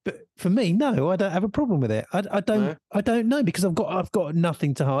 But for me, no, I don't have a problem with it. I don't know, because I've got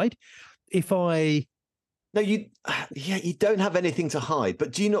nothing to hide. No, you don't have anything to hide,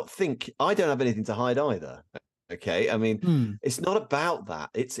 but do you not think I don't have anything to hide either? Okay. I mean, it's not about that.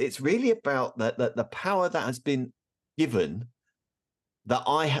 It's really about the power that has been given. That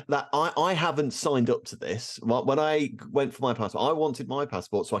I haven't signed up to this. When I went for my passport, I wanted my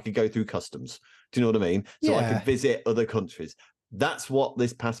passport so I could go through customs. Do you know what I mean? So I could visit other countries. That's what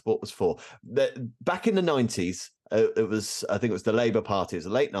this passport was for. Back in the 90s, I think it was the Labour Party. It was the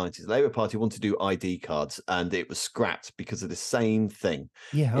late 90s. The Labour Party wanted to do ID cards, and it was scrapped because of the same thing.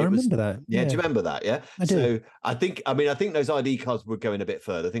 Yeah, I remember that. Yeah, do you remember that? Yeah, I do. So I think those ID cards were going a bit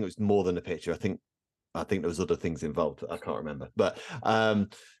further. I think it was more than a picture. I think there was other things involved. I can't remember, but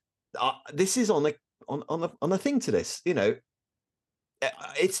this is on the thing to this. You know,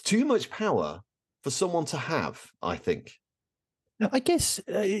 it's too much power for someone to have. I think. I guess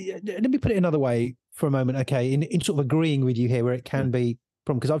let me put it another way for a moment. Okay, in sort of agreeing with you here, where it can be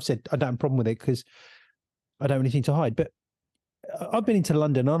from, because I've said I don't have a problem with it because I don't have anything to hide. But I've been into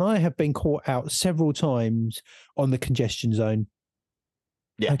London and I have been caught out several times on the congestion zone.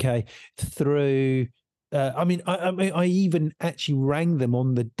 Yeah. Okay. Through. I even actually rang them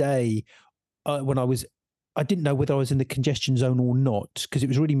on the day when I didn't know whether I was in the congestion zone or not, because it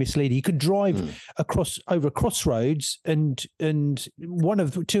was really misleading. You could drive over crossroads and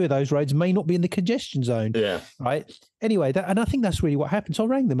two of those roads may not be in the congestion zone. Yeah. Right. Anyway, and I think that's really what happened. So I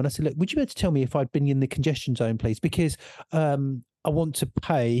rang them and I said, look, would you be able to tell me if I'd been in the congestion zone, please? Because I want to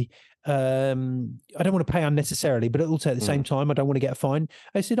pay. I don't want to pay unnecessarily, but also at the same time, I don't want to get a fine.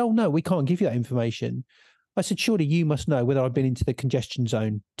 They said, oh, no, we can't give you that information. I said, surely you must know whether I've been into the congestion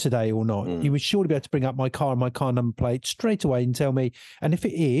zone today or not. You would surely be able to bring up my car and my car number plate straight away and tell me. And if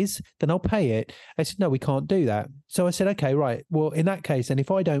it is, then I'll pay it. I said, no, we can't do that. So I said, okay, right. Well, in that case, then if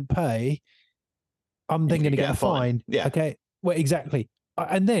I don't pay, I'm then going to get a fine. Yeah. Okay. Well, exactly.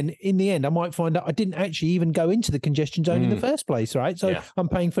 And then in the end, I might find out I didn't actually even go into the congestion zone in the first place, right? So I'm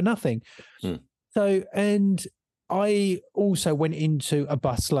paying for nothing. So, and I also went into a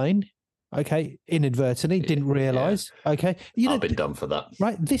bus lane, okay, inadvertently, didn't realise, okay. I've been done for that.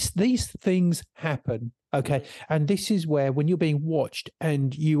 Right, these things happen, okay? And this is where, when you're being watched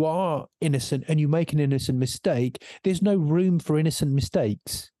and you are innocent and you make an innocent mistake, there's no room for innocent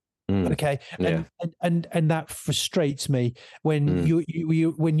mistakes. Okay, and that frustrates me when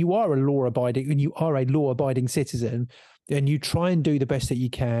you are a law-abiding citizen, and you try and do the best that you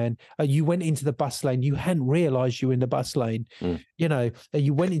can. You went into the bus lane, you hadn't realised you were in the bus lane. You know,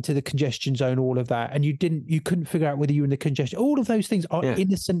 you went into the congestion zone, all of that, and you couldn't figure out whether you were in the congestion. All of those things are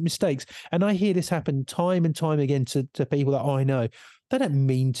innocent mistakes, and I hear this happen time and time again to people that I know. They don't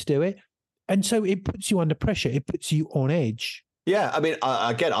mean to do it, and so it puts you under pressure. It puts you on edge. Yeah, I mean,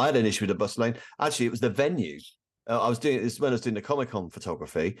 I had an issue with the bus lane. Actually, it was the venue. I was doing this when I was doing the Comic-Con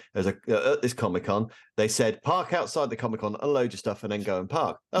photography. There's at this Comic-Con, they said park outside the Comic-Con, unload your stuff, and then go and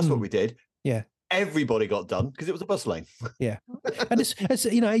park. That's what we did. Yeah, everybody got done because it was a bus lane. Yeah, and it's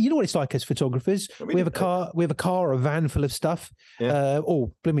you know what it's like as photographers. We have a car, a van full of stuff,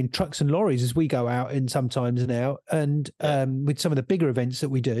 or blooming trucks and lorries as we go out in sometimes now, and with some of the bigger events that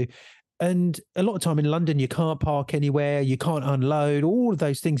we do. And a lot of time in London, you can't park anywhere, you can't unload, all of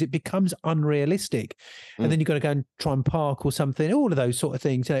those things. It becomes unrealistic. And then you've got to go and try and park or something, all of those sort of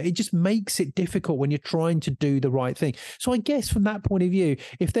things. It just makes it difficult when you're trying to do the right thing. So I guess from that point of view,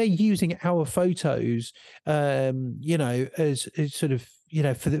 if they're using our photos, as sort of,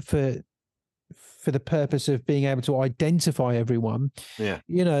 for the purpose of being able to identify everyone,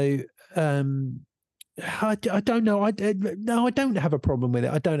 I don't know. No, I don't have a problem with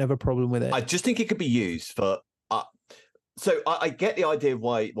it. I don't have a problem with it. I just think it could be used for. So I get the idea of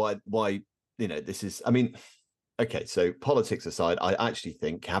why this is. I mean, okay. So politics aside, I actually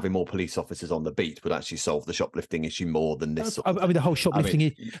think having more police officers on the beat would actually solve the shoplifting issue more than this. I mean, the whole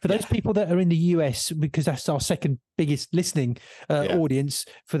shoplifting for those people that are in the US, because that's our second biggest listening audience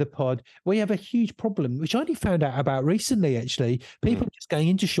for the pod. We have a huge problem, which I only found out about recently. Actually, people just going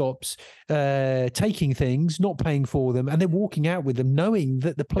into shops, taking things, not paying for them, and then walking out with them, knowing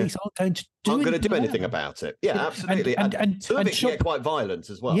that the police aren't going to do anything about it. Yeah, absolutely. And some of it can get quite violent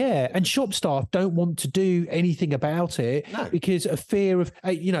as well. Yeah, and shop staff don't want to do anything about it because of fear of,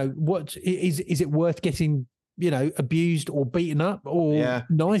 what is it worth getting, abused or beaten up or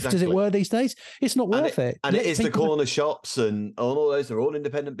knifed, as it were, these days? It's not worth it. And it is the corner shops and all those are all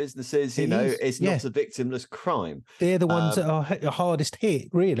independent businesses. It's not a victimless crime. They're the ones that are hardest hit,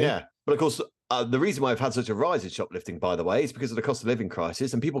 really. Yeah, but of course, the reason why I've had such a rise in shoplifting, by the way, is because of the cost of living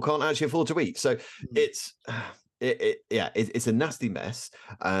crisis, and people can't actually afford to eat. So it's a nasty mess,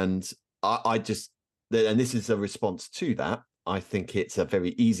 and I just, and this is a response to that. I think it's a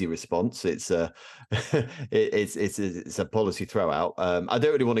very easy response. It's a it's a policy throwout. I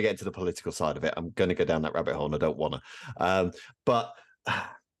don't really want to get into the political side of it. I'm going to go down that rabbit hole, and I don't want to. But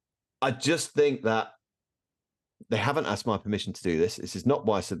I just think that they haven't asked my permission to do this. This is not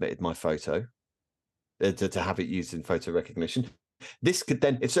why I submitted my photo to have it used in photo recognition. This could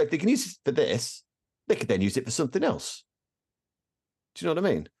then, if they can use it for this, they could then use it for something else. Do you know what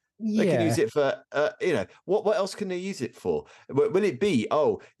I mean? They can use it for, what else can they use it for? Will it be,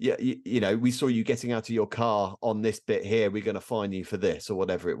 we saw you getting out of your car on this bit here, we're going to fine you for this, or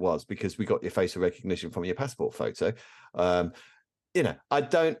whatever it was, because we got your facial recognition from your passport photo. I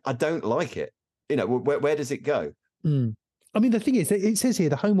don't like it. Where does it go? I mean, the thing is, it says here,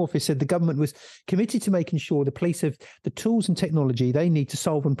 the Home Office said the government was committed to making sure the police have the tools and technology they need to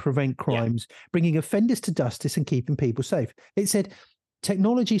solve and prevent crimes, bringing offenders to justice and keeping people safe. It said,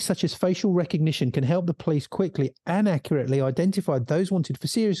 technology such as facial recognition can help the police quickly and accurately identify those wanted for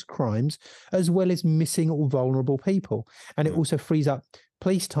serious crimes, as well as missing or vulnerable people. And it also frees up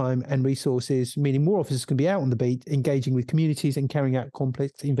police time and resources, meaning more officers can be out on the beat, engaging with communities and carrying out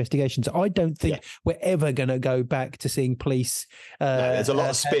complex investigations. I don't think we're ever going to go back to seeing police. There's a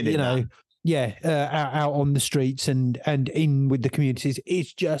lot of spin in that. Out on the streets and in with the communities.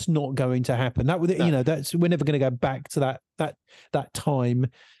 It's just not going to happen. We're never going to go back to that time.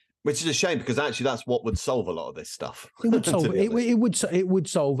 Which is a shame, because actually that's what would solve a lot of this stuff. It would solve it would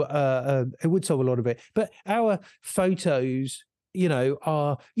solve a lot of it. But our photos,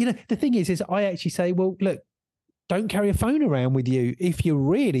 are, the thing is I actually say, well, look, don't carry a phone around with you if you're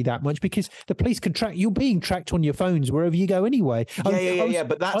really that much, because the police can track, you're being tracked on your phones wherever you go anyway.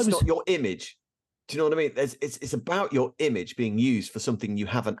 But that's not your image. Do you know what I mean? It's about your image being used for something you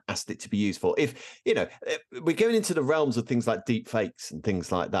haven't asked it to be used for. If, we're going into the realms of things like deep fakes and things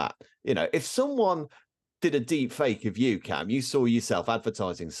like that. If someone did a deep fake of you, Cam, you saw yourself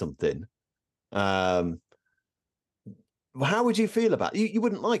advertising something, how would you feel about it? You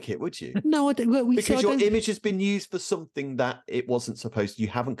wouldn't like it, would you? No, I don't. Because your image has been used for something that it wasn't supposed to, you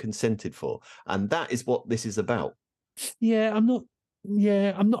haven't consented for. And that is what this is about. Yeah, I'm not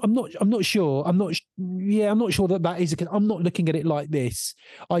sure. I'm not sure that is. I'm not looking at it like this.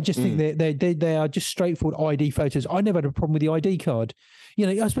 I just think they are just straightforward ID photos. I never had a problem with the ID card.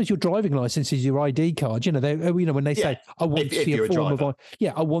 I suppose your driving license is your ID card. When they say, I want to see a form of I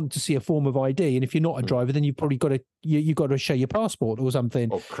want to see a form of ID. And if you're not a driver, then you've probably got to you've got to show your passport or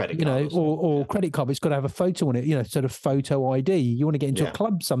something, or credit card, or credit card. But it's got to have a photo on it. Sort of photo ID. You want to get into a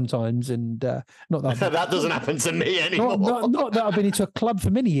club sometimes, and not that that doesn't happen to me anymore. Not that I've been into a club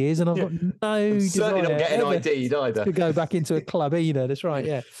for many years, and I've got no certainly not getting ID'd either to go back into a club either. That's right.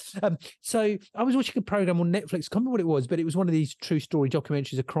 Yeah. So I was watching a program on Netflix. I can't remember what it was, but it was one of these true story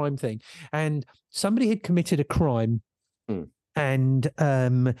documentaries, a crime thing, and somebody had committed a crime, and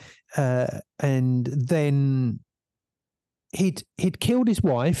then he'd killed his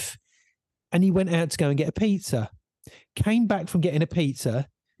wife, and he went out to go and get a pizza. Came back from getting a pizza.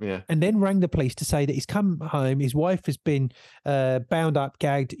 Yeah. And then rang the police to say that he's come home, his wife has been bound up,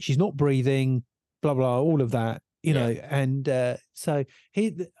 gagged, she's not breathing, blah, blah, all of that. you know, and so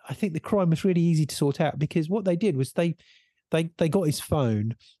I think the crime was really easy to sort out, because what they did was they got his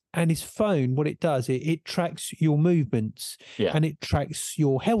phone, and his phone, what it does, it tracks your movements, and it tracks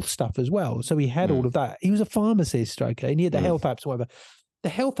your health stuff as well. So he had all of that. He was a pharmacist, okay, and he had the health apps, whatever. The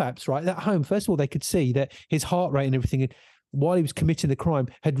health apps, right, at home, first of all, they could see that his heart rate and everything, while he was committing the crime,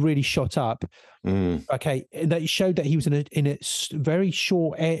 had really shot up. Okay, and that showed that he was in a very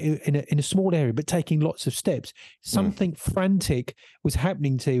short in a small area, but taking lots of steps. Something frantic was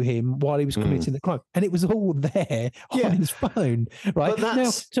happening to him while he was committing the crime, and it was all there on his phone. Right, but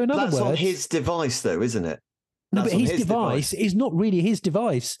that's, so in other words, on his device, though, isn't it? No, but his device is not really his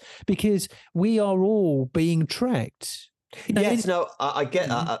device, because we are all being tracked. You know, I get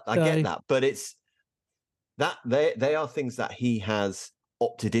that. I get that, but it's that they are things that he has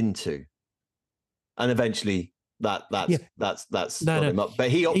opted into, and eventually that's got him up. But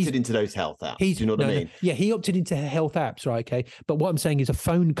he opted into those health apps. Do you know what I mean? Yeah, he opted into health apps, right? Okay, but what I'm saying is a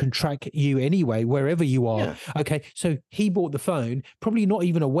phone can track you anyway, wherever you are. Yeah. Okay, so he bought the phone, probably not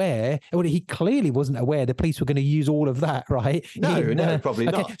even aware. Well, he clearly wasn't aware the police were going to use all of that, right? No, probably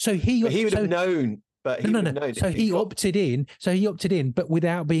not. So he would have known. But So he opted in. So he opted in, but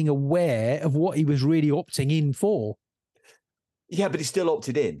without being aware of what he was really opting in for. Yeah, but he still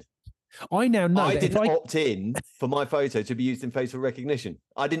opted in. I now know. I didn't opt in for my photo to be used in facial recognition.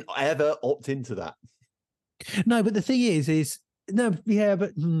 I didn't ever opt into that. No, but the thing is no, yeah,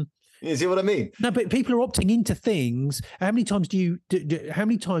 but. You see what I mean? No, but people are opting into things. How many times do you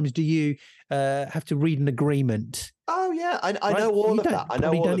have to read an agreement? Oh yeah, I know all of that. I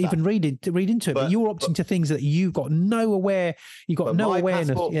know all don't even read into it. But you're opting to things that you've got no awareness. My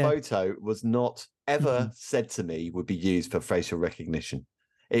passport photo was not ever said to me would be used for facial recognition.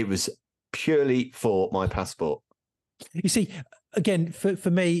 It was purely for my passport. You see, again,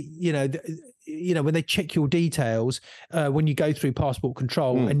 for me, you know, when they check your details, when you go through passport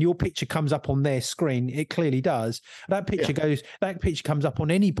control and your picture comes up on their screen, it clearly does. That picture comes up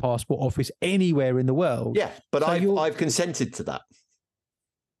on any passport office anywhere in the world. Yeah, but so I've consented to that.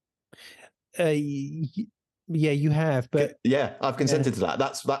 Yeah, you have, but yeah, I've consented to that.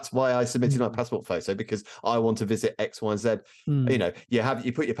 That's why I submitted my passport photo, because I want to visit X, Y, and Z. You know,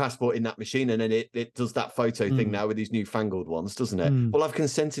 you put your passport in that machine, and then it does that photo thing now with these newfangled ones, doesn't it? Well, I've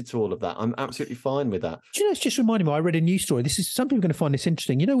consented to all of that. I'm absolutely fine with that. Do you know, it's just reminding me, I read a news story. Some people are going to find this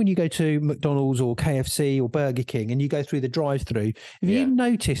interesting. You know, when you go to McDonald's or KFC or Burger King and you go through the drive-through, have you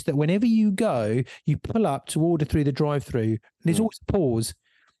noticed that whenever you go, you pull up to order through the drive-through, there's always a pause.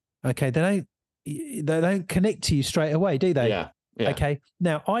 Okay, they don't connect to you straight away, do they? Yeah. Okay.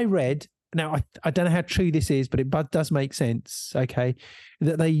 Now I don't know how true this is, but it does make sense. Okay,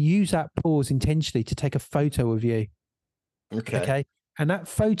 that they use that pause intentionally to take a photo of you. Okay. And that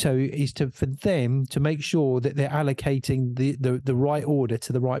photo is for them to make sure that they're allocating the right order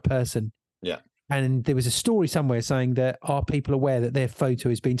to the right person. Yeah. And there was a story somewhere saying that, are people aware that their photo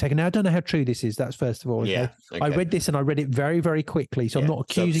is being taken? Now, I don't know how true this is. That's first of all. Okay? I read this and I read it very, very quickly. So I'm not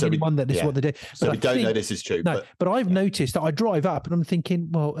accusing anyone that this is what they do. So we don't know this is true. No, but I've noticed that I drive up and I'm thinking,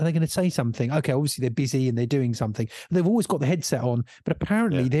 well, are they going to say something? Okay, obviously they're busy and they're doing something. They've always got the headset on, but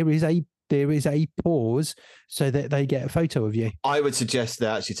apparently there is a pause so that they get a photo of you. I would suggest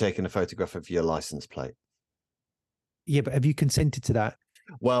they're actually taking a photograph of your license plate. Yeah, but have you consented to that?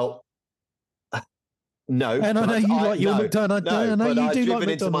 Well, no, and I know you like your McDonald's. I know you do like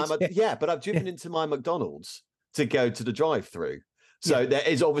McDonald's. But I've driven into my McDonald's to go to the drive-through. So there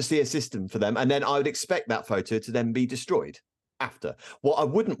is obviously a system for them, and then I would expect that photo to then be destroyed after. What I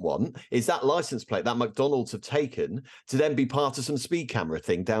wouldn't want is that license plate that McDonald's have taken to then be part of some speed camera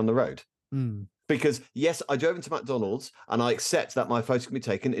thing down the road. Because yes, I drove into McDonald's and I accept that my photo can be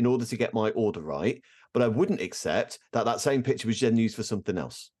taken in order to get my order right, but I wouldn't accept that same picture was then used for something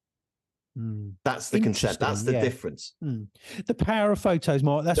else. That's the consent. That's the difference. The power of photos,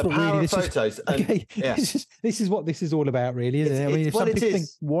 Mark. That's what really this photos. is. Okay, this is what this is all about, really, isn't it? I mean, if some people think,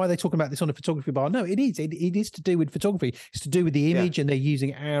 why are they talking about this on a photography bar? No, it is. It is to do with photography. It's to do with the image, and they're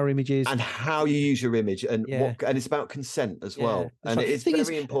using our images and how you use your image, and and it's about consent as well. And it is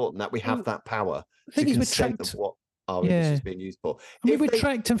very important that we have that power to consent of what our image is being used for. I mean, we're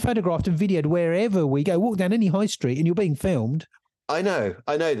tracked and photographed and videoed wherever we go. Walk down any high street, and you're being filmed. I know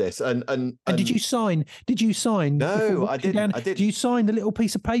this, and did you sign? No, I didn't. Did you sign the little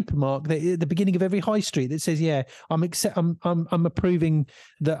piece of paper, Mark, that at the beginning of every high street that says, "Yeah, I'm approving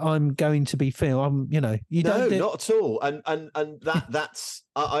that I'm going to be filmed." You don't. Not at all. And that's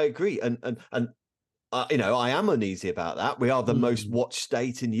I agree. And you know, I am uneasy about that. We are the most watched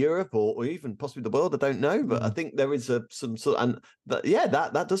state in Europe, or even possibly the world. I don't know, but I think there is some sort. And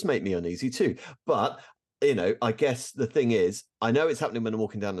that does make me uneasy too. But I guess the thing is, I know it's happening when I'm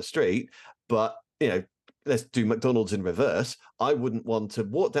walking down the street, but let's do McDonald's in reverse. I wouldn't want to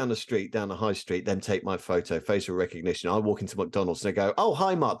walk down the street, down the high street, then take my photo, facial recognition. I walk into McDonald's and I go, "Oh,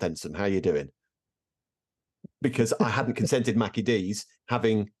 hi, Mark Denson, how you doing?" Because I hadn't consented Mackie D's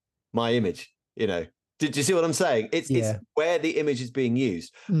having my image. Did you see what I'm saying? It's where the image is being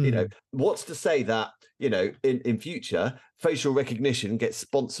used. What's to say that in future facial recognition gets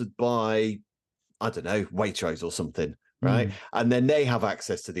sponsored by, I don't know, Waitrose or something, right? And then they have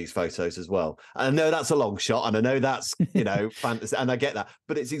access to these photos as well. And I know that's a long shot, and I know that's fantasy, and I get that,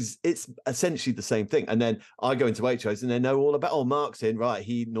 but it's essentially the same thing. And then I go into Waitrose and they know all about, oh, Mark's in, right?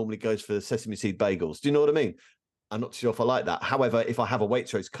 He normally goes for sesame seed bagels. Do you know what I mean? I'm not sure if I like that. However, if I have a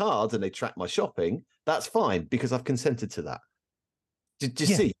Waitrose card and they track my shopping, that's fine because I've consented to that. Did you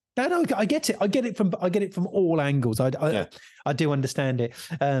see? No, I get it. I get it from all angles. I do understand it.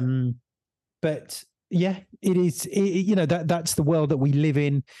 But yeah, it is. That's the world that we live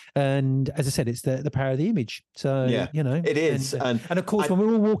in, and as I said, it's the power of the image. So it is. And of course, when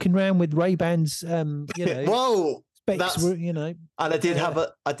we're all walking around with Ray-Bans, whoa. Specs, and I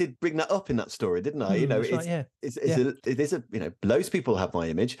did bring that up in that story, didn't I? It is loads of people have my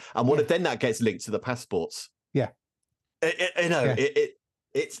image, and what if then that gets linked to the passports? Yeah,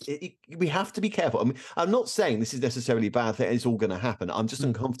 we have to be careful. I mean, I'm not saying this is necessarily a bad thing. It's all going to happen. I'm just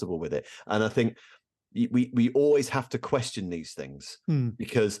uncomfortable with it, and I think we always have to question these things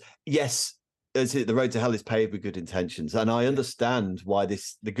because yes. The road to hell is paved with good intentions, and I understand why the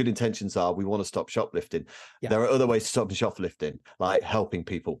good intentions are we want to stop shoplifting. There are other ways to stop shoplifting, like helping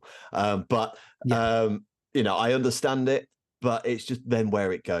people, but I understand it, but it's just then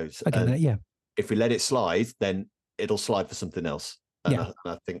where it goes. If we let it slide, then it'll slide for something else, and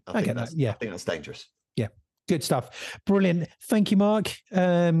I think that's dangerous. Good stuff. Brilliant. Thank you, Mark.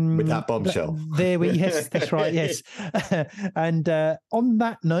 With that bombshell. Yes, that's right. Yes. And on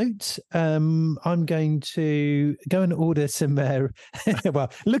that note, I'm going to go and order some,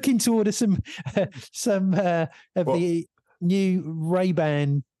 looking to order some of the new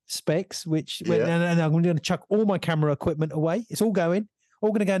Ray-Ban specs, and I'm going to chuck all my camera equipment away. It's all going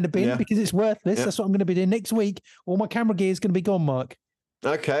to go in the bin because it's worthless. That's what I'm going to be doing next week. All my camera gear is going to be gone, Mark.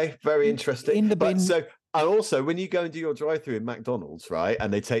 Okay. Very interesting. In the bin. And also, when you go and do your drive-through in McDonald's, right,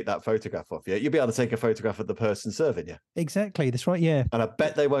 and they take that photograph off you, you'll be able to take a photograph of the person serving you. Exactly, that's right, yeah. And I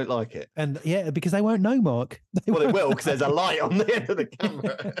bet they won't like it. And because they won't know, Mark. They will, because there's a light on the end of the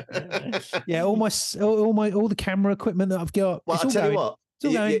camera. all the camera equipment that I've got. Well, I'll tell you what.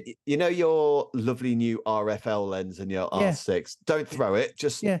 Your lovely new RFL lens and your R6. Don't throw it.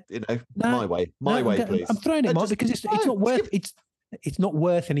 Just my way, please. I'm throwing it, Mark, because it's not worth it's not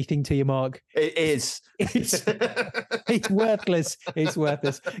worth anything to you, Mark. It is. It's worthless. It's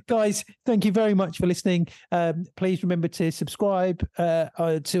worthless. Guys, thank you very much for listening. Please remember to subscribe to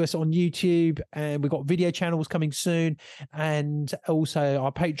us on YouTube, and we've got video channels coming soon, and also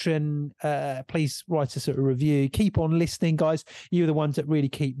our Patreon. Please write us a review. Keep on listening, guys. You're the ones that really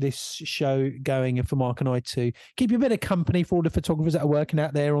keep this show going, and for Mark and I to keep you a bit of company for all the photographers that are working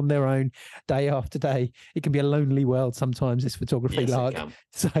out there on their own day after day. It can be a lonely world sometimes, this photography.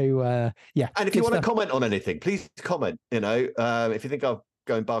 So and if you want to comment on anything, please comment. If you think I'm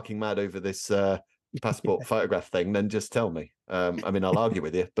going barking mad over this passport photograph thing, then just tell me. I'll argue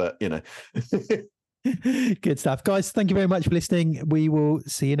with you, but Good stuff, guys. Thank you very much for listening. We will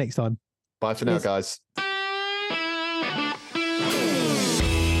see you next time. Bye for now, guys.